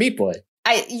just Super Meat Boy.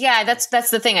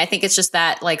 That's the thing. I think it's just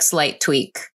that like slight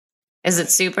tweak. Is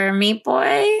it Super Meat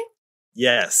Boy?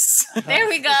 Yes. There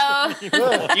we go.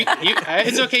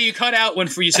 It's okay. You cut out when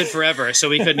you said forever, so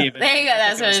we couldn't even. There you go.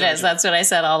 That's what it is. That's what I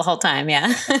said all the whole time.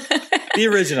 Yeah. The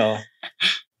original.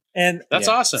 And that's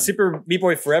awesome. Super Meat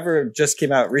Boy Forever just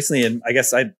came out recently, and I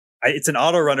guess it's an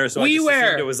auto runner, so I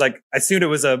assumed it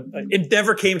was it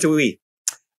never came to Wii.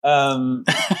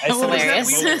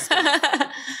 Hilarious.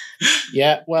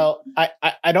 Yeah, well,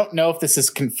 I don't know if this is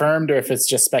confirmed or if it's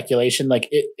just speculation. Like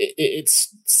it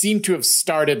seemed to have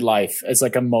started life as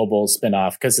like a mobile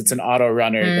spinoff because it's an auto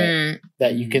runner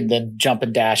that you can then jump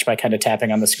and dash by kind of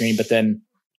tapping on the screen. But then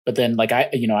But then like I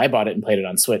bought it and played it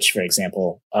on Switch, for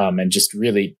example, and just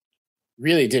really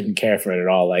didn't care for it at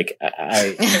all. Like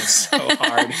it's so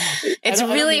hard. It's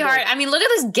really hard. I mean, look at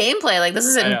this gameplay. Like this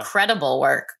is incredible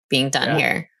work being done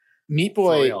here. Meat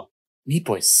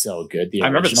Boy's so good. The I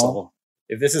remember this original. level.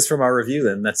 If this is from our review,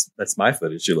 then that's my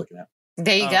footage you're looking at.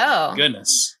 There you go.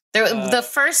 Goodness. The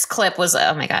first clip was,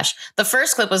 oh my gosh. The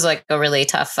first clip was like a really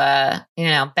tough,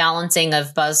 balancing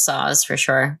of buzzsaws for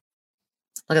sure.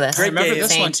 Look at this. I remember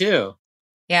this one too.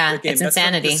 Yeah, it's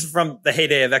insanity. This is from the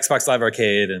heyday of Xbox Live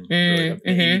Arcade and the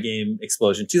indie game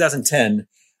explosion, 2010.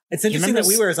 It's interesting that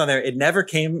WiiWare is on there.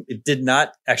 It did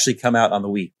not actually come out on the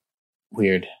Wii.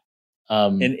 Weird.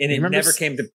 And it never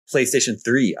came to PlayStation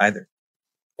 3 either.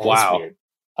 Wow. Weird.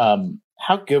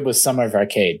 How good was Summer of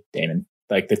Arcade, Damon?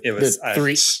 Like the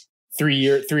three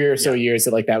or so years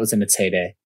that like that was in its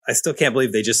heyday. I still can't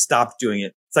believe they just stopped doing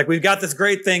it. It's like, we've got this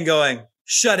great thing going.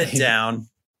 Shut it down.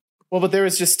 Well, but there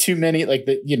was just too many, like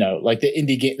the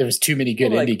indie game. There was too many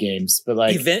good indie games, but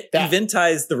like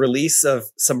eventized the release of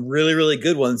some really, really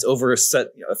good ones over a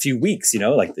few weeks.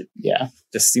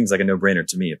 Just seems like a no-brainer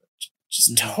to me.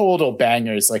 Just total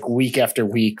bangers, like week after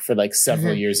week for like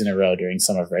several years in a row during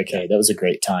Summer of Arcade. That was a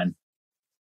great time.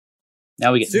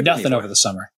 Now we get nothing over the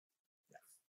summer.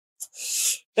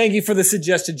 Thank you for the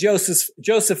suggestion,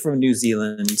 Joseph from New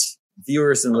Zealand.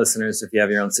 Viewers and listeners, if you have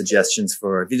your own suggestions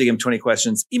for Video Game 20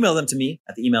 questions, email them to me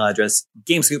at the email address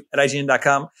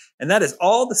gamescoop@ign.com. And that is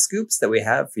all the scoops that we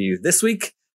have for you this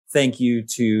week. Thank you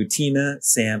to Tina,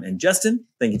 Sam, and Justin.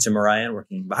 Thank you to Mariah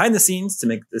working behind the scenes to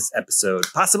make this episode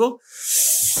possible.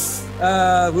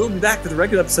 We'll be back with a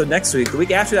regular episode next week. The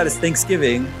week after that is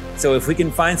Thanksgiving. So if we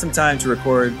can find some time to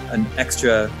record an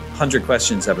extra 100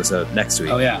 questions episode next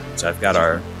week, which I've got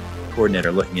our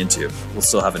coordinator looking into, we'll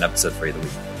still have an episode for you the week.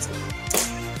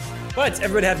 But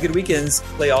everybody have good weekends.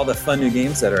 Play all the fun new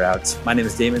games that are out. My name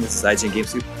is Damon. This is IGN Game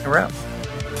Scoop, and we're out.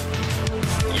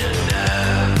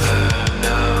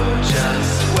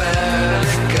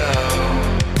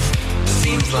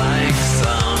 Like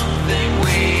something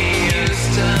we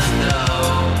used to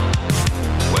know,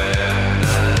 where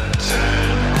to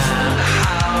turn and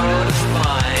how to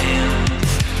find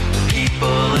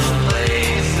people and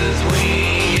places we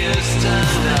used to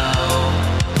know.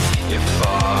 You're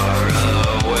far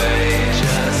away,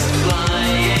 just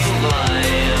flying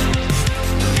blind,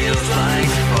 feels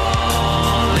like fall.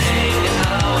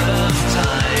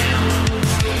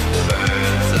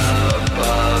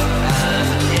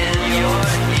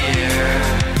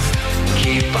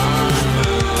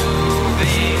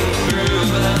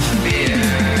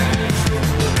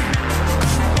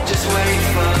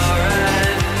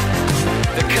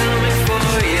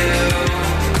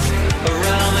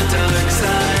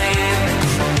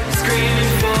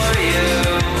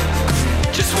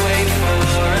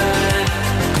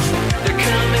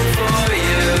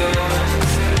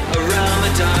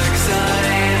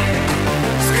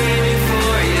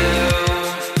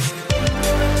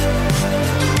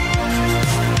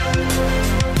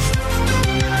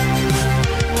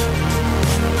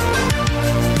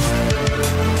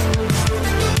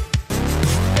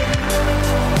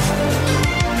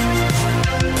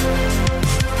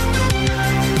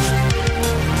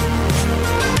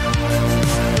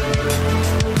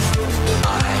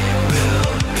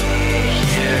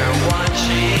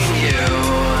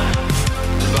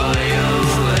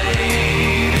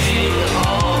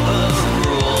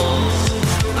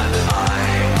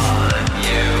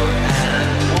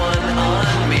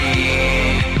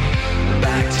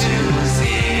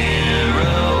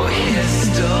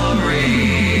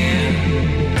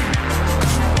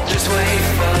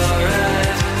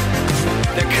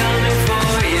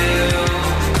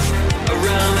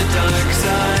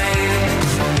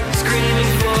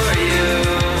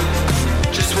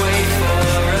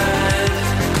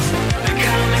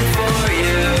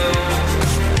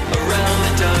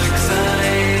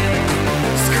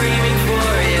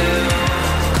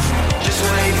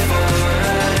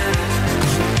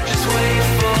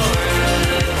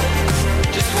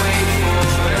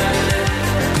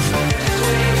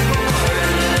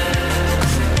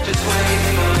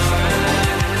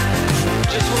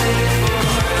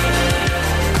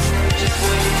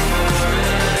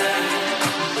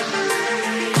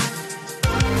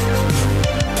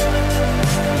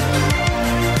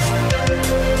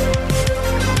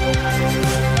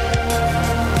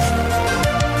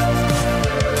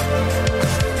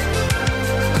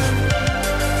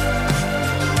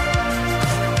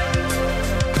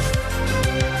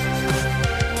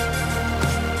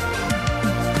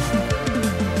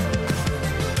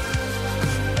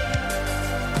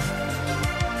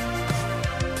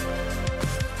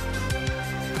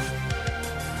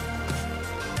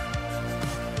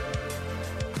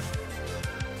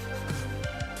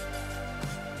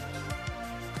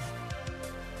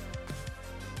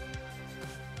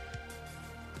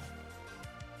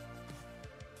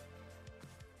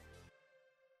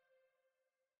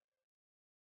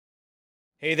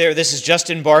 Hey there, this is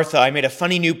Justin Bartha. I made a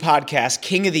funny new podcast,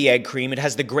 King of the Egg Cream. It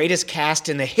has the greatest cast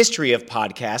in the history of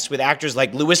podcasts with actors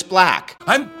like Louis Black.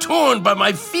 I'm torn by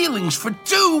my feelings for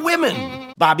two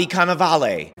women. Bobby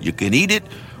Cannavale. You can eat it,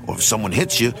 or if someone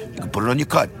hits you, you can put it on your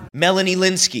cut. Melanie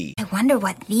Linsky. I wonder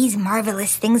what these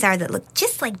marvelous things are that look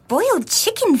just like boiled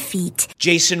chicken feet.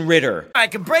 Jason Ritter. I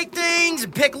can break things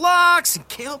and pick locks and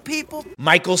kill people.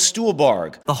 Michael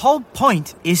Stuhlbarg. The whole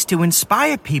point is to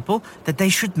inspire people that they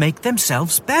should make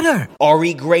themselves better.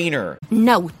 Ari Grainer.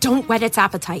 No, don't whet its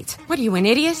appetite. What are you, an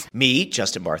idiot? Me,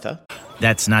 Justin Bartha.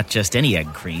 That's not just any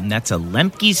egg cream, that's a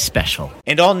Lemke's special.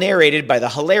 And all narrated by the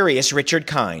hilarious Richard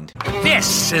Kind.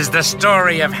 This is the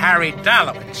story of Harry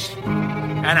Dalowitz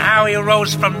and how he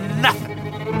rose from nothing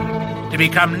to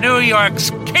become New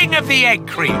York's King of the Egg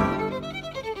Cream.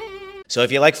 So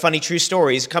if you like funny true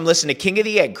stories, come listen to King of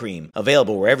the Egg Cream,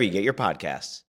 available wherever you get your podcasts.